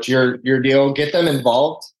 it's your deal. Get them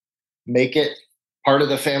involved. Make it part of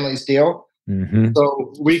the family's deal. Mm-hmm.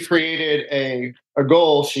 So we created a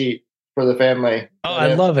goal sheet for the family. Oh,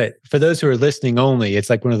 I love it. For those who are listening only, it's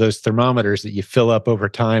like one of those thermometers that you fill up over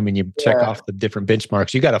time and you check off the different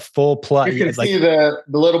benchmarks. You got a full plot. You can see the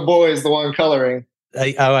little boy is the one coloring.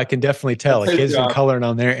 I can definitely tell. The kid's been coloring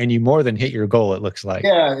on there, and you more than hit your goal, it looks like.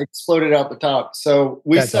 Yeah, it exploded out the top. So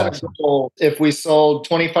we set a goal. If we sold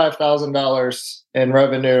 $25,000 in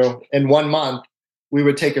revenue in 1 month, we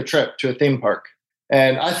would take a trip to a theme park.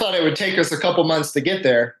 And I thought it would take us a couple months to get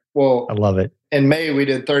there. Well, I love it. In May, we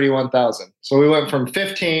did 31,000. So we went from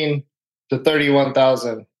 15 to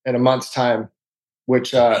 31,000 in a month's time,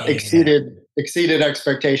 which exceeded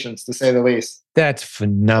expectations, to say the least. That's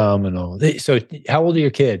phenomenal. So how old are your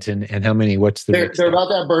kids, and how many? What's the They're about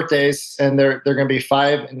to have birthdays, and they're going to be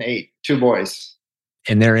 5 and 8, 2 boys.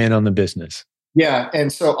 And they're in on the business. Yeah.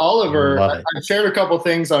 And so Oliver, I shared a couple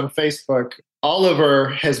things on Facebook. Oliver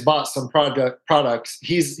has bought some products.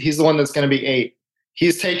 He's the one that's going to be 8.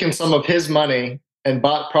 He's taken some of his money and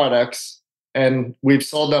bought products, and we've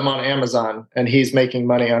sold them on Amazon, and he's making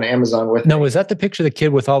money on Amazon with No, was that the picture of the kid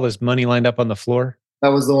with all this money lined up on the floor? That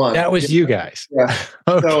was the one. That was you guys. Yeah.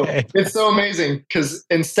 Okay. So it's so amazing because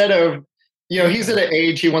instead of, he's at an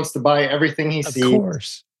age he wants to buy everything he sees. Of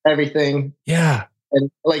course. Everything. Yeah. And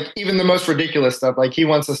like even the most ridiculous stuff, like he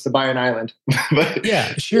wants us to buy an island. But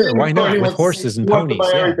yeah, sure. Why not? With horses and ponies.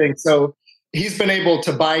 Buy everything. So he's been able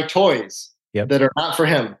to buy toys that are not for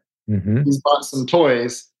him. Mm-hmm. He's bought some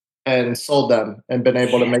toys and sold them and been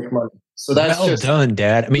able to make money. So that's Well just done,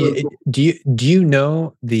 Dad. I mean, do you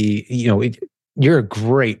know you're a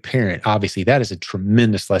great parent. Obviously, that is a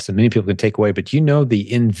tremendous lesson. Many people can take away, but do you know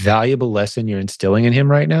the invaluable lesson you're instilling in him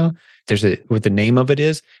right now? What the name of it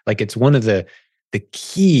is. Like it's one of the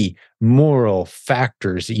key moral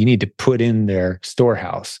factors that you need to put in their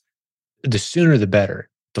storehouse. The sooner the better.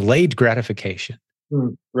 Delayed gratification.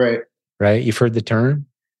 right. Right? You've heard the term.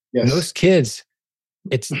 Yes. Most kids,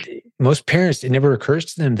 most parents, it never occurs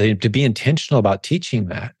to them to be intentional about teaching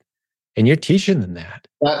that. And you're teaching them that.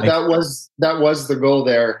 That was the goal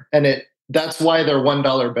there. And that's why they're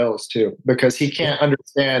 $1 bills too, because he can't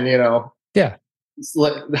understand, yeah,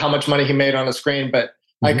 how much money he made on a screen. But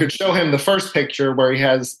I could show him the first picture where he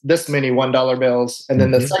has this many $1 bills. And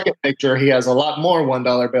then the second picture, he has a lot more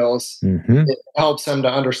 $1 bills. It helps him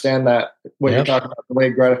to understand that what you're talking about,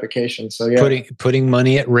 delayed gratification. So yeah. Putting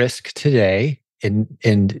money at risk today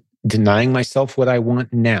and denying myself what I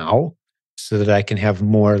want now so that I can have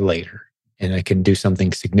more later. And I can do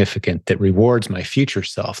something significant that rewards my future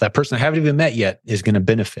self. That person I haven't even met yet is going to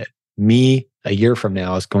benefit. Me a year from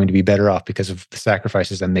now is going to be better off because of the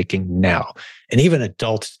sacrifices I'm making now. And even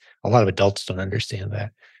adults, a lot of adults don't understand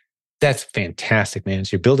that. That's fantastic, man.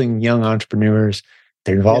 So you're building young entrepreneurs.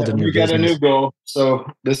 They're involved in your business. We got a new goal.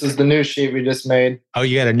 So this is the new sheet we just made. Oh,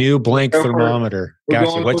 you got a new blank thermometer.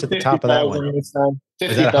 Gotcha. What's at the top of that one? Is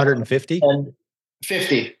that 150?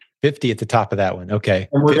 50. 50 at the top of that one. Okay.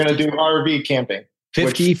 And we're going to do RV camping.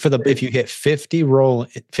 50 if you hit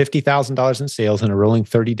 $50,000 in sales in a rolling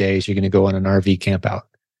 30 days, you're going to go on an RV camp out.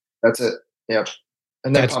 That's it. Yep.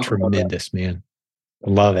 And that's tremendous, man.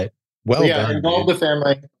 Love it. Well done. Involve the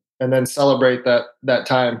family and then celebrate that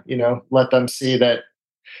time, let them see that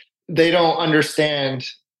they don't understand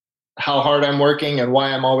how hard I'm working and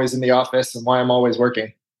why I'm always in the office and why I'm always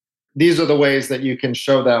working. These are the ways that you can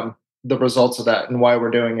show them the results of that and why we're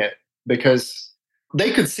doing it, because they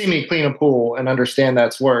could see me clean a pool and understand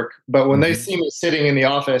that's work. But when they see me sitting in the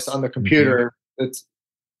office on the computer, it's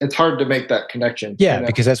hard to make that connection. Yeah,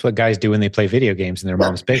 because that's what guys do when they play video games in their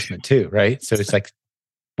mom's basement too, right? So it's like,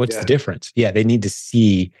 what's the difference? Yeah, they need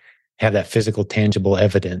to have that physical, tangible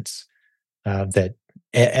evidence that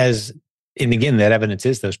and again, that evidence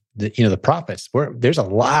is the profits. There's a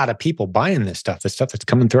lot of people buying this stuff, the stuff that's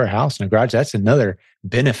coming through our house and our garage. That's another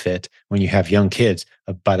benefit when you have young kids,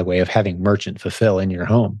 by the way, of having merchant fulfill in your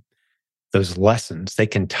home. Those lessons they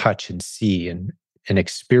can touch and see and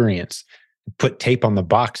experience. Put tape on the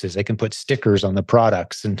boxes. They can put stickers on the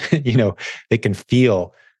products, and they can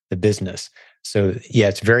feel the business. So yeah,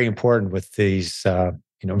 it's very important with these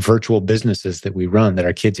virtual businesses that we run, that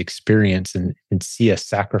our kids experience and see us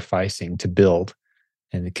sacrificing to build,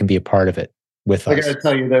 and it can be a part of it with us. I got to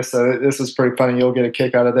tell you this. This is pretty funny. You'll get a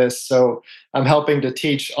kick out of this. So I'm helping to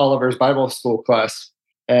teach Oliver's Bible school class,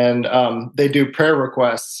 and they do prayer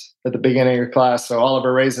requests at the beginning of class. So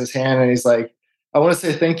Oliver raised his hand and he's like, "I want to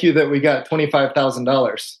say thank you that we got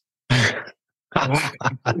 $25,000."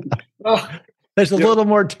 There's a little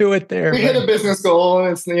more to it there. We hit a business goal,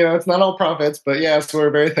 and it's not all profits, but so we're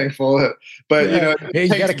very thankful. But you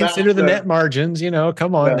got to consider the net margins.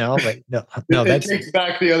 Come on now. But no, that takes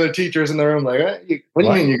back the other teachers in the room. Like, what do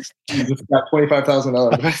you mean you just got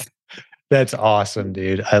 $25,000? That's awesome,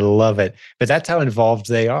 dude. I love it. But that's how involved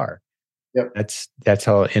they are. Yep. That's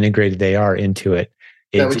how integrated they are into it.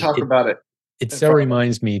 We talk about it. It so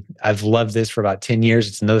reminds me. I've loved this for about 10 years.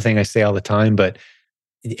 It's another thing I say all the time, but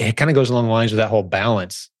it kind of goes along the lines with that whole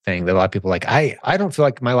balance thing that a lot of people like. I don't feel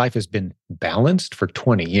like my life has been balanced for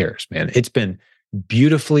 20 years, man. It's been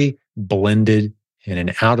beautifully blended in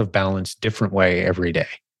an out of balance, different way every day.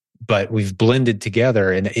 But we've blended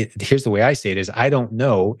together. And here's the way I say it is, I don't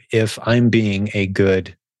know if I'm being a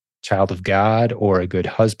good child of God or a good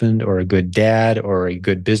husband or a good dad or a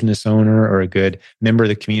good business owner or a good member of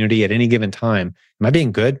the community at any given time. Am I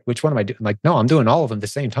being good? Which one am I doing? Like, no, I'm doing all of them at the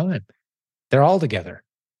same time. They're all together.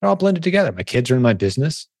 They're all blended together. My kids are in my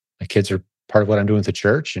business. My kids are part of what I'm doing with the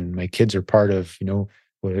church, and my kids are part of,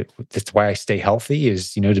 that's why I stay healthy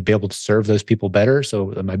is, to be able to serve those people better.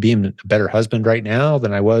 So am I being a better husband right now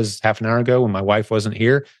than I was half an hour ago when my wife wasn't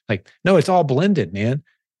here? Like, no, it's all blended, man.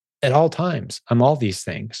 At all times, I'm all these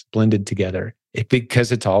things blended together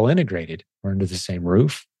because it's all integrated. We're under the same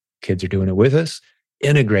roof. Kids are doing it with us.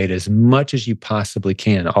 Integrate as much as you possibly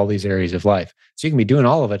can, all these areas of life. So you can be doing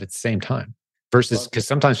all of it at the same time. Versus, because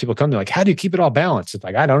sometimes people come to like, how do you keep it all balanced? It's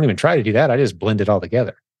like, I don't even try to do that. I just blend it all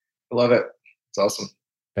together. I love it. It's awesome.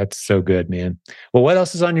 That's so good, man. Well, what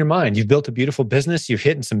else is on your mind? You've built a beautiful business. You've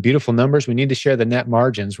hit some beautiful numbers. We need to share the net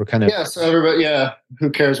margins. We're kind of... So everybody, who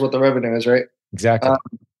cares what the revenue is, right? Exactly.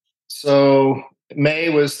 So May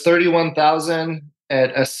was 31,000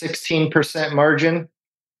 at a 16% margin,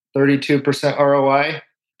 32% ROI.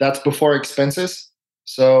 That's before expenses.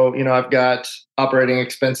 So, I've got operating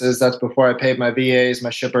expenses. That's before I paid my VAs, my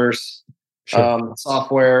shippers,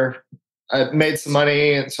 software. I made some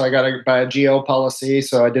money, and so I got to buy a GL policy.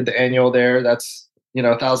 So I did the annual there. That's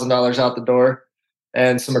 $1,000 out the door,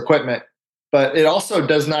 and some equipment. But it also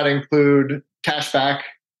does not include cashback,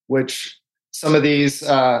 which some of these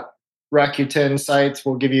Rakuten sites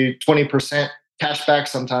will give you 20% cashback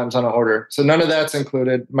sometimes on an order. So none of that's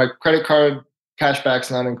included. My credit card cashback's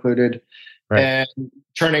not included. Right. And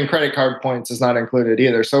turning credit card points is not included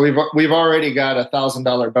either. So we've already got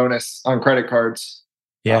 $1,000 bonus on credit cards,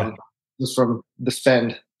 just from the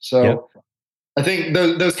spend. So I think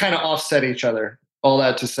those kind of offset each other. All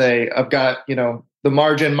that to say, I've got the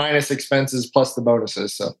margin minus expenses plus the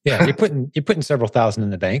bonuses. So you're putting several thousand in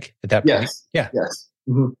the bank at that point. Yes.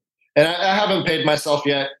 Mm-hmm. And I haven't paid myself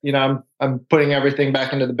yet. I'm putting everything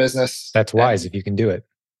back into the business. That's wise if you can do it.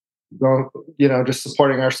 Just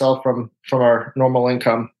supporting ourselves from our normal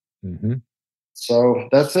income. Mm-hmm. So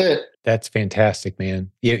that's it. That's fantastic, man.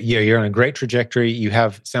 You're on a great trajectory. You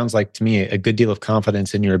have, sounds like to me, a good deal of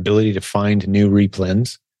confidence in your ability to find new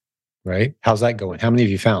replens, right? How's that going? How many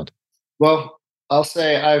have you found? Well, I'll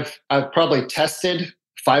say I've probably tested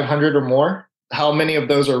 500 or more. How many of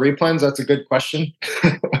those are replens? That's a good question.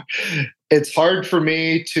 It's hard for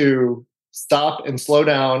me to stop and slow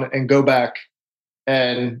down and go back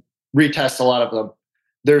and retest a lot of them.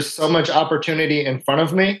 There's so much opportunity in front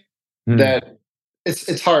of me that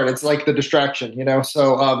it's hard. It's like the distraction,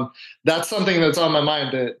 So that's something that's on my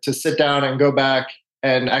mind to sit down and go back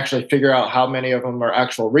and actually figure out how many of them are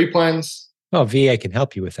actual replens. Well, VA can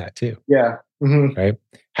help you with that too. Yeah. Mm-hmm. Right.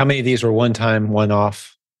 How many of these were one time, one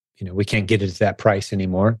off? We can't get it at that price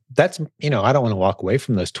anymore. That's, I don't want to walk away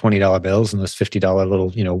from those $20 bills and those $50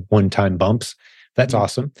 little, one-time bumps. That's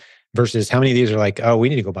awesome. Versus how many of these are like, oh, we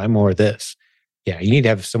need to go buy more of this. Yeah, you need to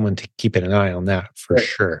have someone to keep an eye on that for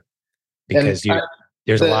sure. Because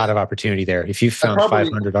there's a lot of opportunity there. If you've found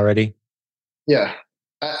 500 already. Yeah.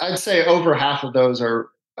 I'd say over half of those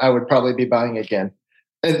I would probably be buying again.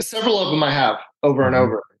 And several of them I have over and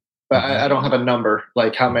over. But I don't have a number,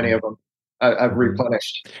 like how many of them I've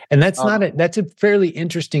replenished. And that's that's a fairly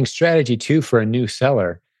interesting strategy too for a new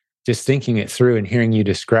seller, just thinking it through and hearing you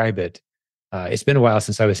describe it. It's been a while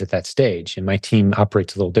since I was at that stage, and my team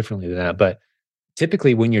operates a little differently than that. But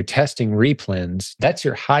typically when you're testing replens, that's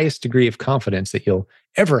your highest degree of confidence that you'll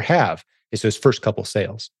ever have is those first couple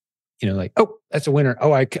sales. Like, oh, that's a winner.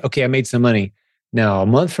 Oh, I made some money. Now, a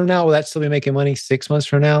month from now, will that still be making money? 6 months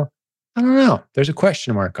from now? I don't know. There's a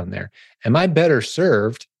question mark on there. Am I better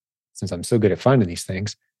served, since I'm so good at finding these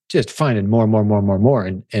things, just finding more,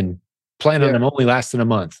 and plan on them only lasting a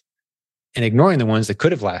month and ignoring the ones that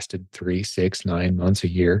could have lasted 3, 6, 9 months, a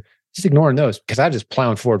year, just ignoring those because I just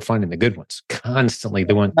plowing forward finding the good ones constantly,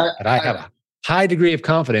 the ones that I have a high degree of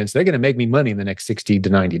confidence they're going to make me money in the next 60 to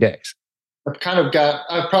 90 days.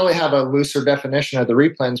 I probably have a looser definition of the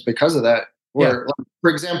replens because of that. Where, like, for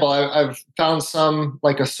example, I've found some,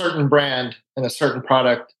 like a certain brand and a certain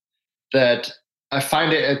product that I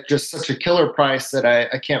find it at just such a killer price that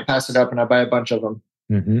I can't pass it up and I buy a bunch of them.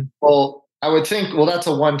 Mm-hmm. Well, I would think, that's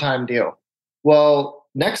a one-time deal. Well,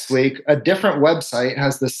 next week, a different website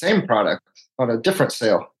has the same product on a different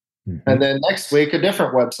sale. Mm-hmm. And then next week, a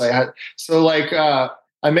different website. So like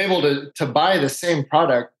I'm able to buy the same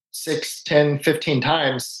product 6, 10, 15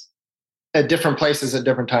 times at different places at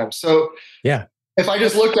different times. So if I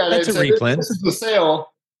just looked at it and said, this is the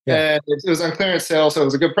sale, and it was on clearance sale, so it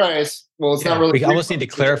was a good price. Well, it's not really. We almost need to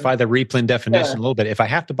clarify the replen definition a little bit. If I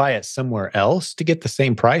have to buy it somewhere else to get the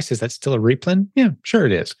same price, is that still a replen? Yeah, sure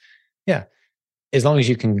it is. Yeah. As long as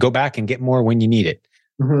you can go back and get more when you need it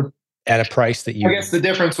at a price that you. I guess the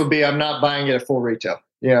difference would be I'm not buying it at full retail.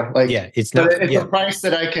 It's not. It's a price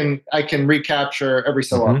that I can recapture every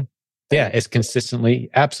so often. Yeah, it's consistently,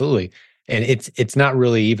 absolutely. And it's not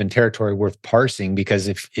really even territory worth parsing because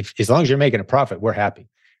if as long as you're making a profit, we're happy.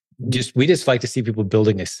 We just like to see people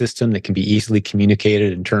building a system that can be easily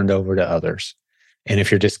communicated and turned over to others. And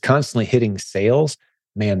if you're just constantly hitting sales,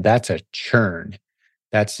 man, that's a churn.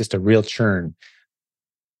 That's just a real churn.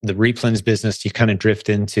 The replens business, you kind of drift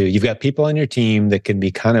into, you've got people on your team that can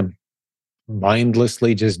be kind of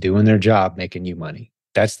mindlessly just doing their job, making you money.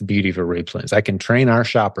 That's the beauty of a replens. I can train our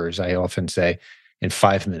shoppers, I often say, in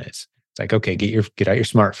 5 minutes. It's like, okay, get out your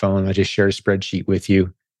smartphone. I just shared a spreadsheet with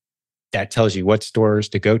you. That tells you what stores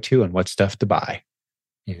to go to and what stuff to buy.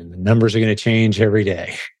 And the numbers are going to change every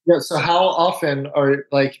day. Yeah. So how often are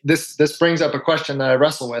like this? This brings up a question that I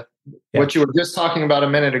wrestle with. Yeah. What you were just talking about a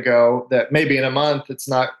minute ago, that maybe in a month it's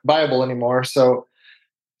not viable anymore. So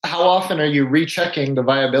how often are you rechecking the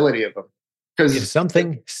viability of them? If Because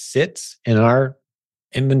something sits in our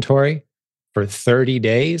inventory for 30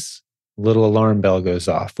 days, little alarm bell goes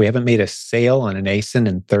off. We haven't made a sale on an ASIN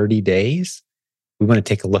in 30 days. We want to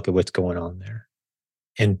take a look at what's going on there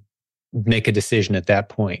and make a decision at that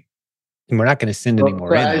point. And we're not going to send any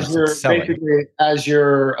more in unless it's selling. basically as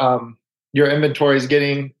your inventory is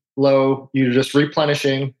getting low, you're just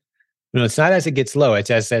replenishing. No, it's not as it gets low.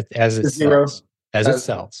 It's as it Zero. sells. As it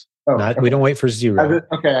sells. Oh, Not, okay. We don't wait for zero.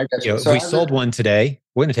 Okay, I guess. If we sold one today,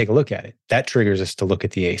 we're going to take a look at it. That triggers us to look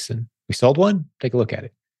at the ASIN. We sold one, take a look at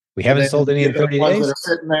it. We haven't sold any in 30 ones days. that are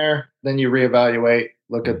sitting there, then you reevaluate,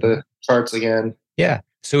 look at the charts again. Yeah.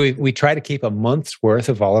 So we try to keep a month's worth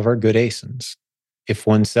of all of our good ASINs. If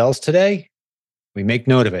one sells today, we make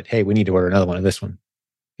note of it. Hey, we need to order another one of this one.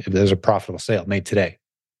 If there's a profitable sale made today.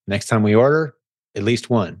 Next time we order, at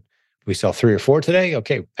least one. If we sell 3 or 4 today,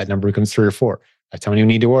 okay, that number becomes 3 or 4. That's how many we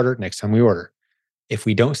need to order next time we order. If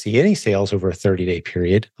we don't see any sales over a 30-day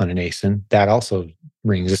period on an ASIN, that also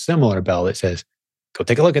rings a similar bell that says, go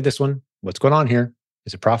take a look at this one. What's going on here?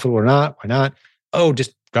 Is it profitable or not? Why not? Oh,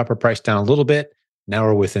 just drop our price down a little bit. Now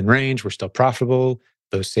we're within range. We're still profitable.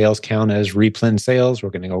 Those sales count as replen sales. We're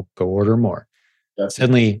going to go order more.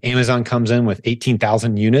 Suddenly, Amazon comes in with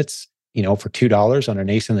 18,000 units, for $2 on an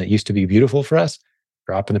ASIN that used to be beautiful for us,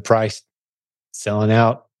 dropping the price, selling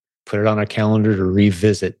out, put it on our calendar to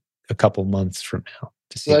revisit a couple months from now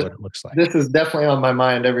to see what it looks like. This is definitely on my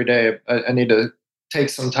mind every day. I need to take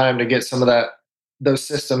some time to get some of those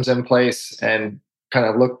systems in place and kind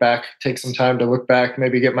of look back, take some time to look back,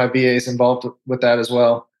 maybe get my VAs involved with that as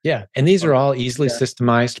well. Yeah. And these are all easily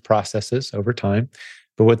systemized processes over time.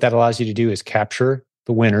 But what that allows you to do is capture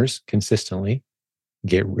the winners consistently,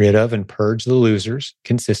 get rid of and purge the losers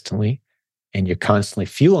consistently, and you're constantly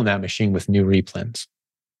fueling that machine with new replens.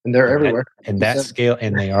 And they're everywhere. That scale,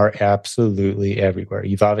 and they are absolutely everywhere.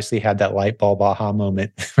 You've obviously had that light bulb aha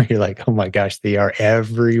moment where you're like, oh my gosh, they are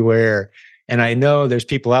everywhere. And I know there's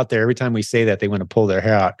people out there, every time we say that, they want to pull their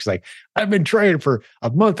hair out. It's like, I've been trading for a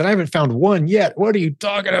month and I haven't found one yet. What are you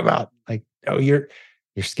talking about? Like, oh, you're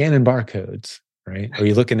scanning barcodes, right? Or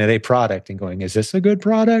you're looking at a product and going, is this a good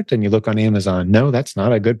product? And you look on Amazon, no, that's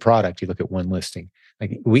not a good product. You look at one listing.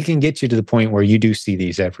 Like, we can get you to the point where you do see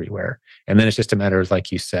these everywhere. And then it's just a matter of,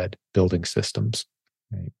 like you said, building systems.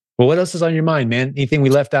 Right. Well, what else is on your mind, man? Anything we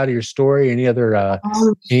left out of your story? Any other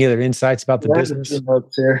insights about the business?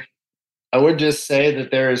 Here. I would just say that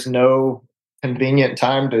there is no convenient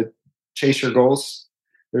time to chase your goals.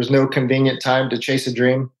 There's no convenient time to chase a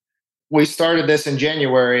dream. We started this in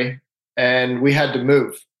January and we had to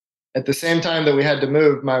move. At the same time that we had to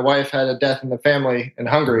move, my wife had a death in the family in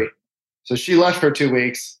Hungary. So she left for 2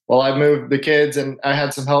 weeks while I moved the kids, and I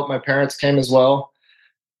had some help. My parents came as well.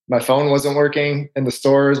 My phone wasn't working in the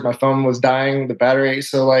stores. My phone was dying, the battery.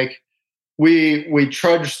 So we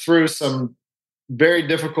trudged through some very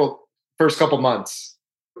difficult first couple months.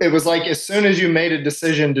 It was like, as soon as you made a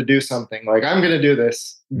decision to do something, like, I'm going to do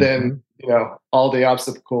this, then, all the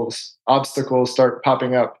obstacles start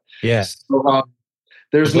popping up. Yeah. So,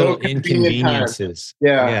 there's no inconveniences.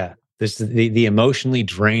 Yeah. There's the emotionally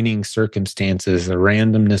draining circumstances, the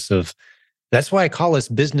randomness of, that's why I call us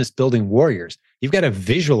business building warriors. You've got to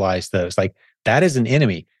visualize those. Like, that is an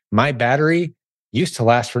enemy. My battery used to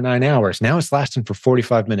last for 9 hours. Now it's lasting for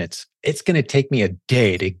 45 minutes. It's going to take me a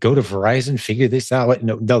day to go to Verizon, figure this out.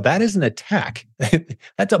 No, that is an attack.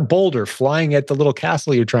 That's a boulder flying at the little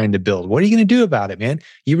castle you're trying to build. What are you going to do about it, man?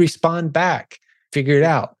 You respond back, figure it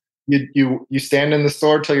out. You stand in the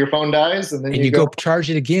store till your phone dies, and then you go charge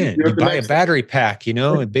it again. You buy a battery pack,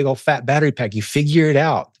 a big old fat battery pack. You figure it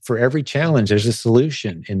out. For every challenge, there's a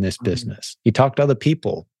solution in this business. You talk to other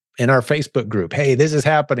people in our Facebook group. Hey, this is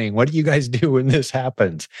happening. What do you guys do when this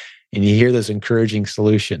happens? And you hear those encouraging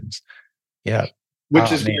solutions. Yeah.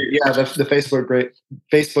 Which is great. Yeah, the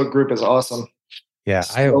Facebook group is awesome. Yeah,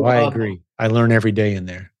 I agree. I learn every day in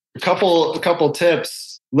there. A couple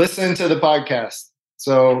tips. Listen to the podcast.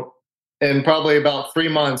 So in probably about 3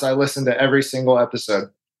 months, I listened to every single episode.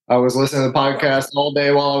 I was listening to the podcast all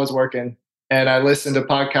day while I was working, and I listened to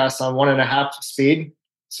podcasts on 1.5 speed.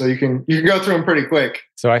 So you can go through them pretty quick.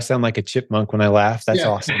 So I sound like a chipmunk when I laugh. That's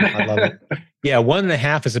awesome. I love it. Yeah,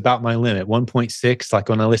 1.5 is about my limit. 1.6, like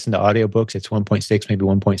when I listen to audiobooks, it's 1.6, maybe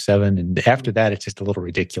 1.7. And after that, it's just a little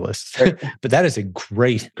ridiculous. But that is a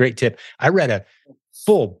great, great tip. I read a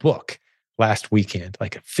full book last weekend,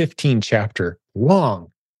 like a 15 chapter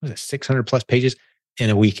long, 600 plus pages. in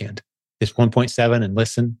a weekend. Just 1.7 and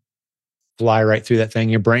listen, fly right through that thing.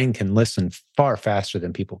 Your brain can listen far faster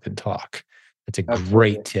than people can talk. That's a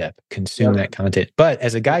great tip. Consume that content. But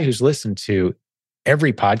as a guy who's listened to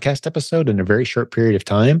every podcast episode in a very short period of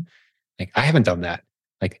time, like I haven't done that.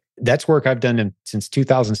 Like that's work I've done since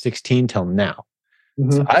 2016 till now.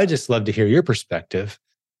 So I just love to hear your perspective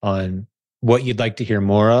on what you'd like to hear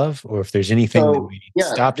more of, or if there's anything that we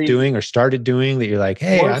stopped doing or started doing that you're like,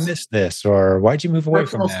 hey, I missed this, or why'd you move away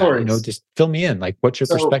from that? Stories. You know, just fill me in. Like, what's your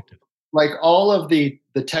perspective? Like all of the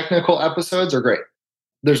technical episodes are great.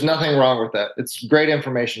 There's nothing wrong with that. It's great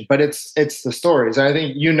information, but it's the stories. And I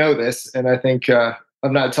think you know this, and I think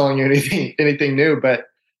I'm not telling you anything new, but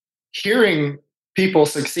hearing people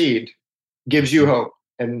succeed gives you hope.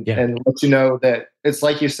 And let you know that it's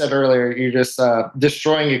like you said earlier, you're just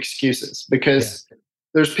destroying excuses because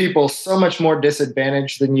there's people so much more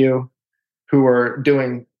disadvantaged than you who are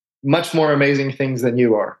doing much more amazing things than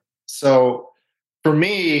you are. So for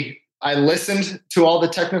me, I listened to all the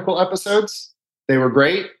technical episodes. They were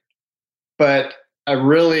great, but I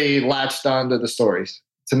really latched onto the stories.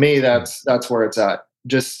 To me, that's where it's at.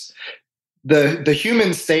 Just the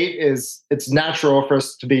human state it's natural for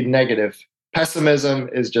us to be negative. Pessimism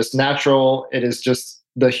is just natural. It is just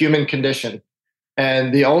the human condition.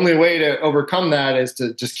 And the only way to overcome that is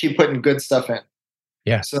to just keep putting good stuff in.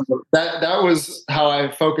 Yeah. So that was how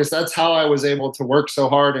I focused. That's how I was able to work so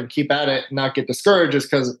hard and keep at it and not get discouraged, is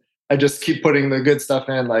because I just keep putting the good stuff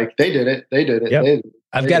in. Like they did it. Yep.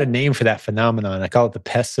 I've got a name for that phenomenon. I call it the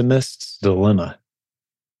pessimist's dilemma.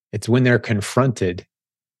 It's when they're confronted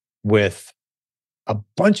with a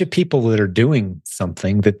bunch of people that are doing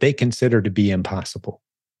something that they consider to be impossible.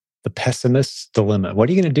 The pessimist's dilemma. What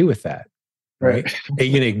are you going to do with that? Right? Are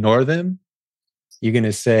you going to ignore them? You're going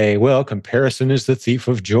to say, well, comparison is the thief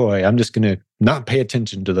of joy. I'm just going to not pay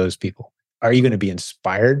attention to those people. Are you going to be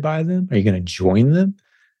inspired by them? Are you going to join them?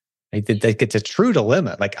 It's a true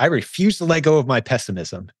dilemma. Like I refuse to let go of my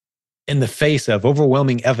pessimism in the face of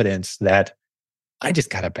overwhelming evidence that I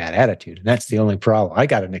just got a bad attitude. And that's the only problem. I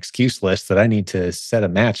got an excuse list that I need to set a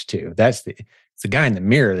match to. It's the guy in the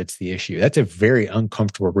mirror that's the issue. That's a very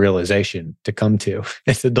uncomfortable realization to come to.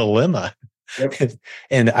 It's a dilemma. Yep.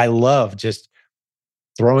 And I love just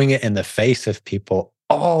throwing it in the face of people.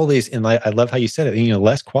 All these, and I love how you said it,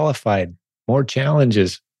 less qualified, more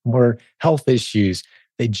challenges, more health issues.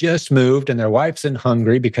 They just moved and their wife's in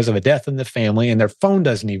Hungary because of a death in the family and their phone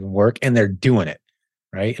doesn't even work and they're doing it,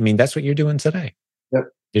 right? I mean, that's what you're doing today. Yep.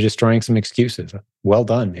 You're destroying some excuses. Well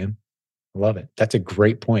done, man. I love it. That's a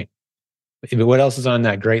great point. But what else is on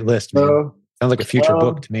that great list, man? Sounds like a future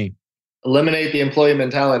book to me. Eliminate the employee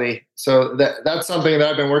mentality. So that's something that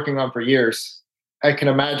I've been working on for years. I can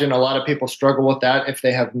imagine a lot of people struggle with that if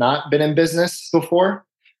they have not been in business before,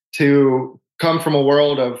 to come from a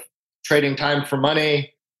world of trading time for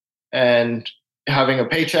money and having a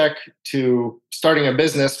paycheck to starting a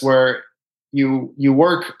business where you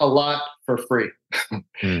work a lot for free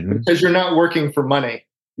because you're not working for money.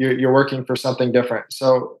 You're working for something different.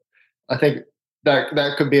 So I think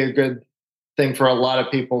that could be a good thing for a lot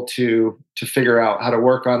of people to figure out how to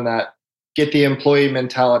work on that. Get the employee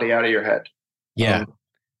mentality out of your head. Yeah.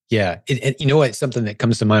 And you know what? Something that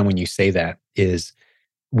comes to mind when you say that is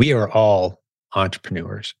we are all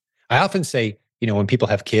entrepreneurs. I often say, when people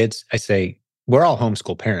have kids, I say, we're all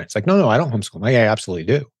homeschool parents. Like, no, I don't homeschool. I absolutely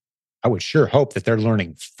do. I would sure hope that they're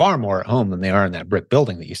learning far more at home than they are in that brick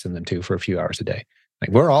building that you send them to for a few hours a day. Like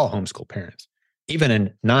we're all homeschool parents. Even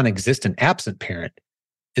a non-existent absent parent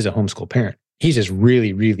is a homeschool parent. He's just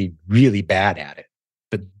really, really, really bad at it.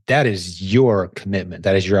 But that is your commitment.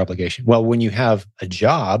 That is your obligation. Well, when you have a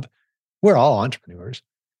job, we're all entrepreneurs.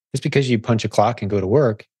 Just because you punch a clock and go to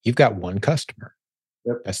work, you've got one customer.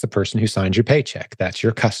 Yep. That's the person who signs your paycheck. That's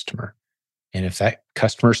your customer. And if that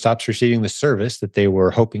customer stops receiving the service that they were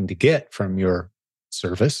hoping to get from your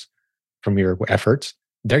service, from your efforts,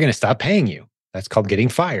 they're going to stop paying you. That's called getting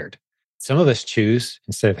fired. Some of us choose,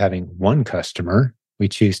 instead of having one customer, we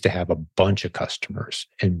choose to have a bunch of customers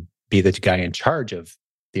and be the guy in charge of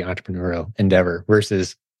the entrepreneurial endeavor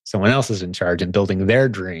versus someone else is in charge and building their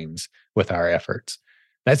dreams with our efforts.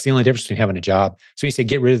 That's the only difference between having a job. So when you say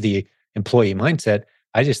get rid of the employee mindset,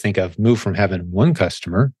 I just think of move from having one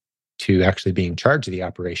customer to actually being in charge of the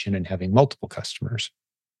operation and having multiple customers.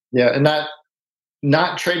 Yeah, and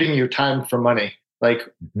not trading your time for money. Like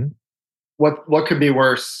what could be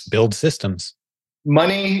worse? Build systems.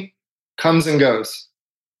 Money comes and goes.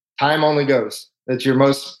 Time only goes. It's your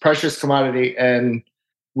most precious commodity, and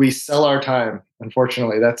we sell our time.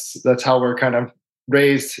 Unfortunately, that's how we're kind of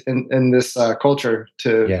raised in this culture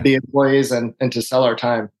to be employees and to sell our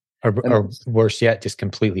time. Or worse yet, just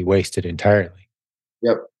completely wasted entirely.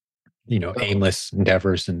 Yep. Aimless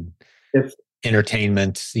endeavors and If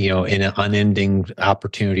entertainment, in unending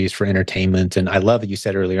opportunities for entertainment. And I love that you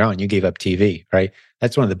said earlier on, you gave up TV, right?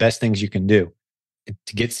 That's one of the best things you can do.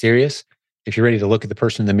 To get serious, if you're ready to look at the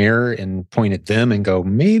person in the mirror and point at them and go,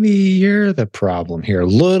 maybe you're the problem here a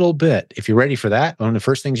little bit. If you're ready for that, one of the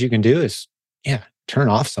first things you can do is, turn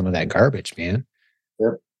off some of that garbage, man.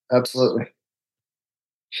 Yep, absolutely.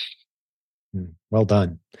 Well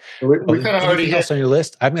done. We kind of already anything else on your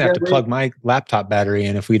list? I'm gonna have to plug my laptop battery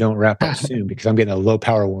in if we don't wrap up soon because I'm getting a low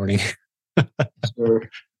power warning. Sure.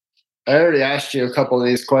 I already asked you a couple of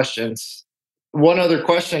these questions. One other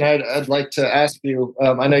question I'd like to ask you.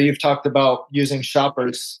 I know you've talked about using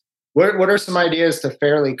shoppers. What are some ideas to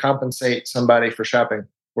fairly compensate somebody for shopping,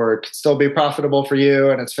 where it can still be profitable for you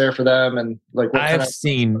and it's fair for them? And like,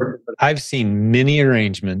 I've seen many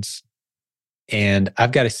arrangements, and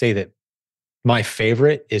I've got to say that my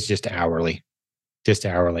favorite is just hourly.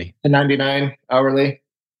 The 99 hourly.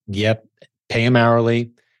 Yep. Pay them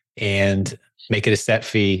hourly and make it a set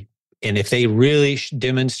fee. And if they really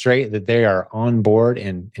demonstrate that they are on board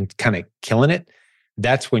and kind of killing it,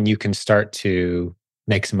 that's when you can start to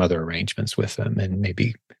make some other arrangements with them and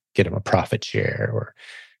maybe get them a profit share or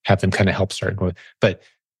have them kind of help start going. But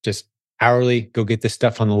just hourly, go get this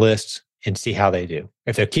stuff on the list and see how they do.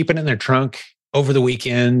 If they're keeping it in their trunk over the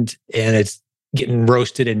weekend and it's getting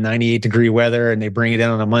roasted in 98-degree weather and they bring it in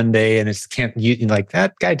on a Monday and like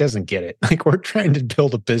that guy doesn't get it. Like, we're trying to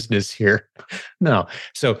build a business here. No.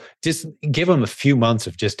 So just give them a few months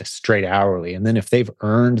of just a straight hourly. And then if they've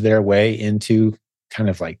earned their way into kind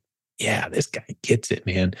of like, this guy gets it,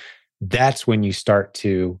 man. That's when you start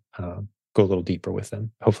to go a little deeper with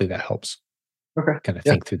them. Hopefully that helps. Okay. Kind of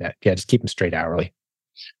think through that. Yeah. Just keep them straight hourly.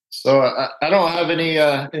 So I don't have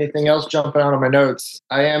anything else jumping out of my notes.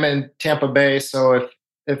 I am in Tampa Bay, so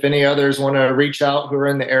if any others want to reach out who are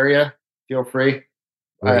in the area, feel free.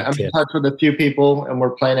 I'm in touch with a few people, and we're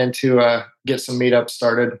planning to get some meetups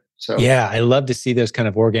started. So I love to see those kind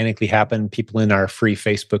of organically happen. People in our free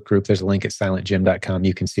Facebook group, there's a link at silentgym.com.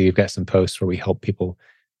 You can see we've got some posts where we help people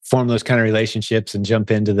form those kind of relationships and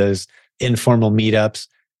jump into those informal meetups.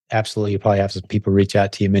 Absolutely. You probably have some people reach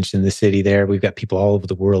out to you, mention the city there. We've got people all over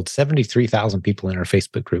the world, 73,000 people in our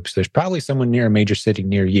Facebook group. So there's probably someone near a major city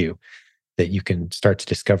near you that you can start to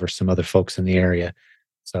discover some other folks in the area.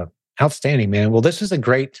 So outstanding, man. Well, this was a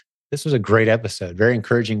great episode. Very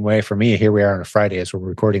encouraging way for me. Here we are on a Friday as we're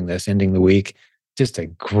recording this, ending the week. Just a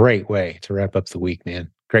great way to wrap up the week,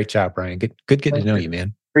 man. Great job, Brian. Good getting to know you,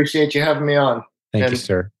 man. Appreciate you having me on. Thank you,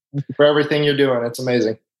 sir. Thank you for everything you're doing. It's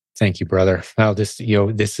amazing. Thank you, brother. Wow, this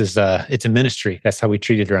is it's a ministry. That's how we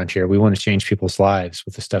treat it around here. We want to change people's lives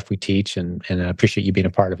with the stuff we teach, and I appreciate you being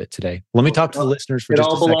a part of it today. Let me talk to the listeners for just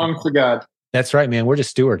a second. It all belongs to God. That's right, man. We're just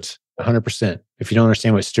stewards, 100%. If you don't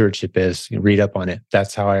understand what stewardship is, you read up on it.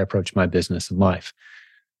 That's how I approach my business and life.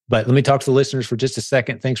 But let me talk to the listeners for just a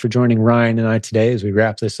second. Thanks for joining Ryan and I today as we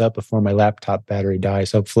wrap this up before my laptop battery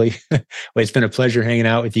dies, hopefully. Well, it's been a pleasure hanging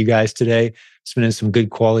out with you guys today, spending some good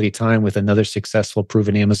quality time with another successful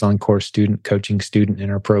Proven Amazon course student, coaching student in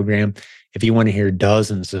our program. If you want to hear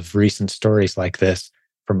dozens of recent stories like this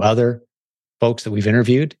from other folks that we've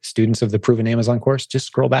interviewed, students of the Proven Amazon course, just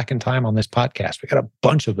scroll back in time on this podcast. We got a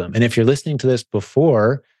bunch of them. And if you're listening to this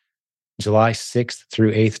before July 6th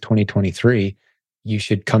through 8th, 2023, you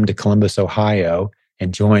should come to Columbus, Ohio,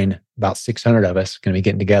 and join about 600 of us going to be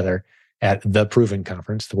getting together at the Proven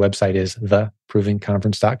Conference. The website is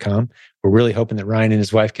theprovenconference.com. We're really hoping that Ryan and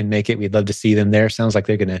his wife can make it. We'd love to see them there. Sounds like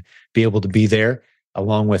they're going to be able to be there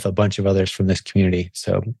along with a bunch of others from this community.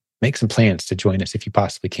 So make some plans to join us if you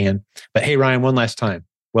possibly can. But hey, Ryan, one last time.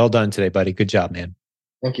 Well done today, buddy. Good job, man.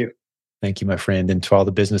 Thank you. Thank you, my friend. And to all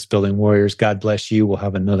the business building warriors, God bless you. We'll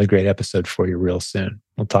have another great episode for you real soon.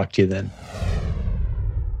 We'll talk to you then.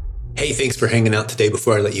 Hey, thanks for hanging out today.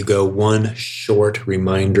 Before I let you go, one short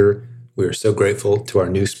reminder. We are so grateful to our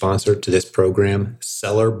new sponsor to this program,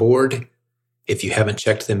 Seller Board. If you haven't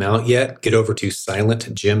checked them out yet, get over to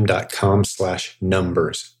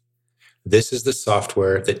silentgym.com/numbers. This is the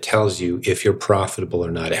software that tells you if you're profitable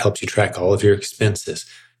or not. It helps you track all of your expenses,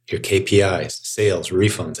 your KPIs, sales,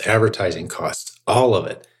 refunds, advertising costs, all of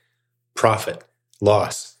it. Profit,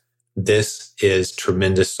 loss. This is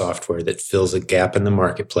tremendous software that fills a gap in the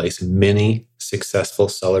marketplace. Many successful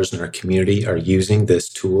sellers in our community are using this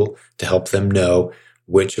tool to help them know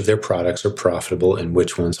which of their products are profitable and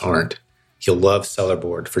which ones aren't. You'll love Seller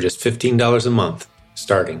Board. For just $15 a month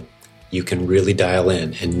starting, you can really dial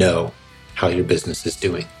in and know how your business is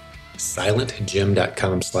doing.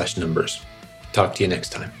 silentgym.com/numbers. Talk to you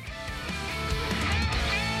next time.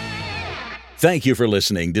 Thank you for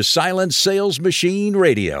listening to Silent Sales Machine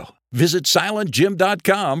Radio. Visit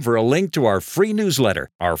silentjim.com for a link to our free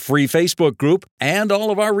newsletter, our free Facebook group, and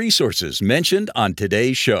all of our resources mentioned on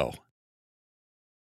today's show.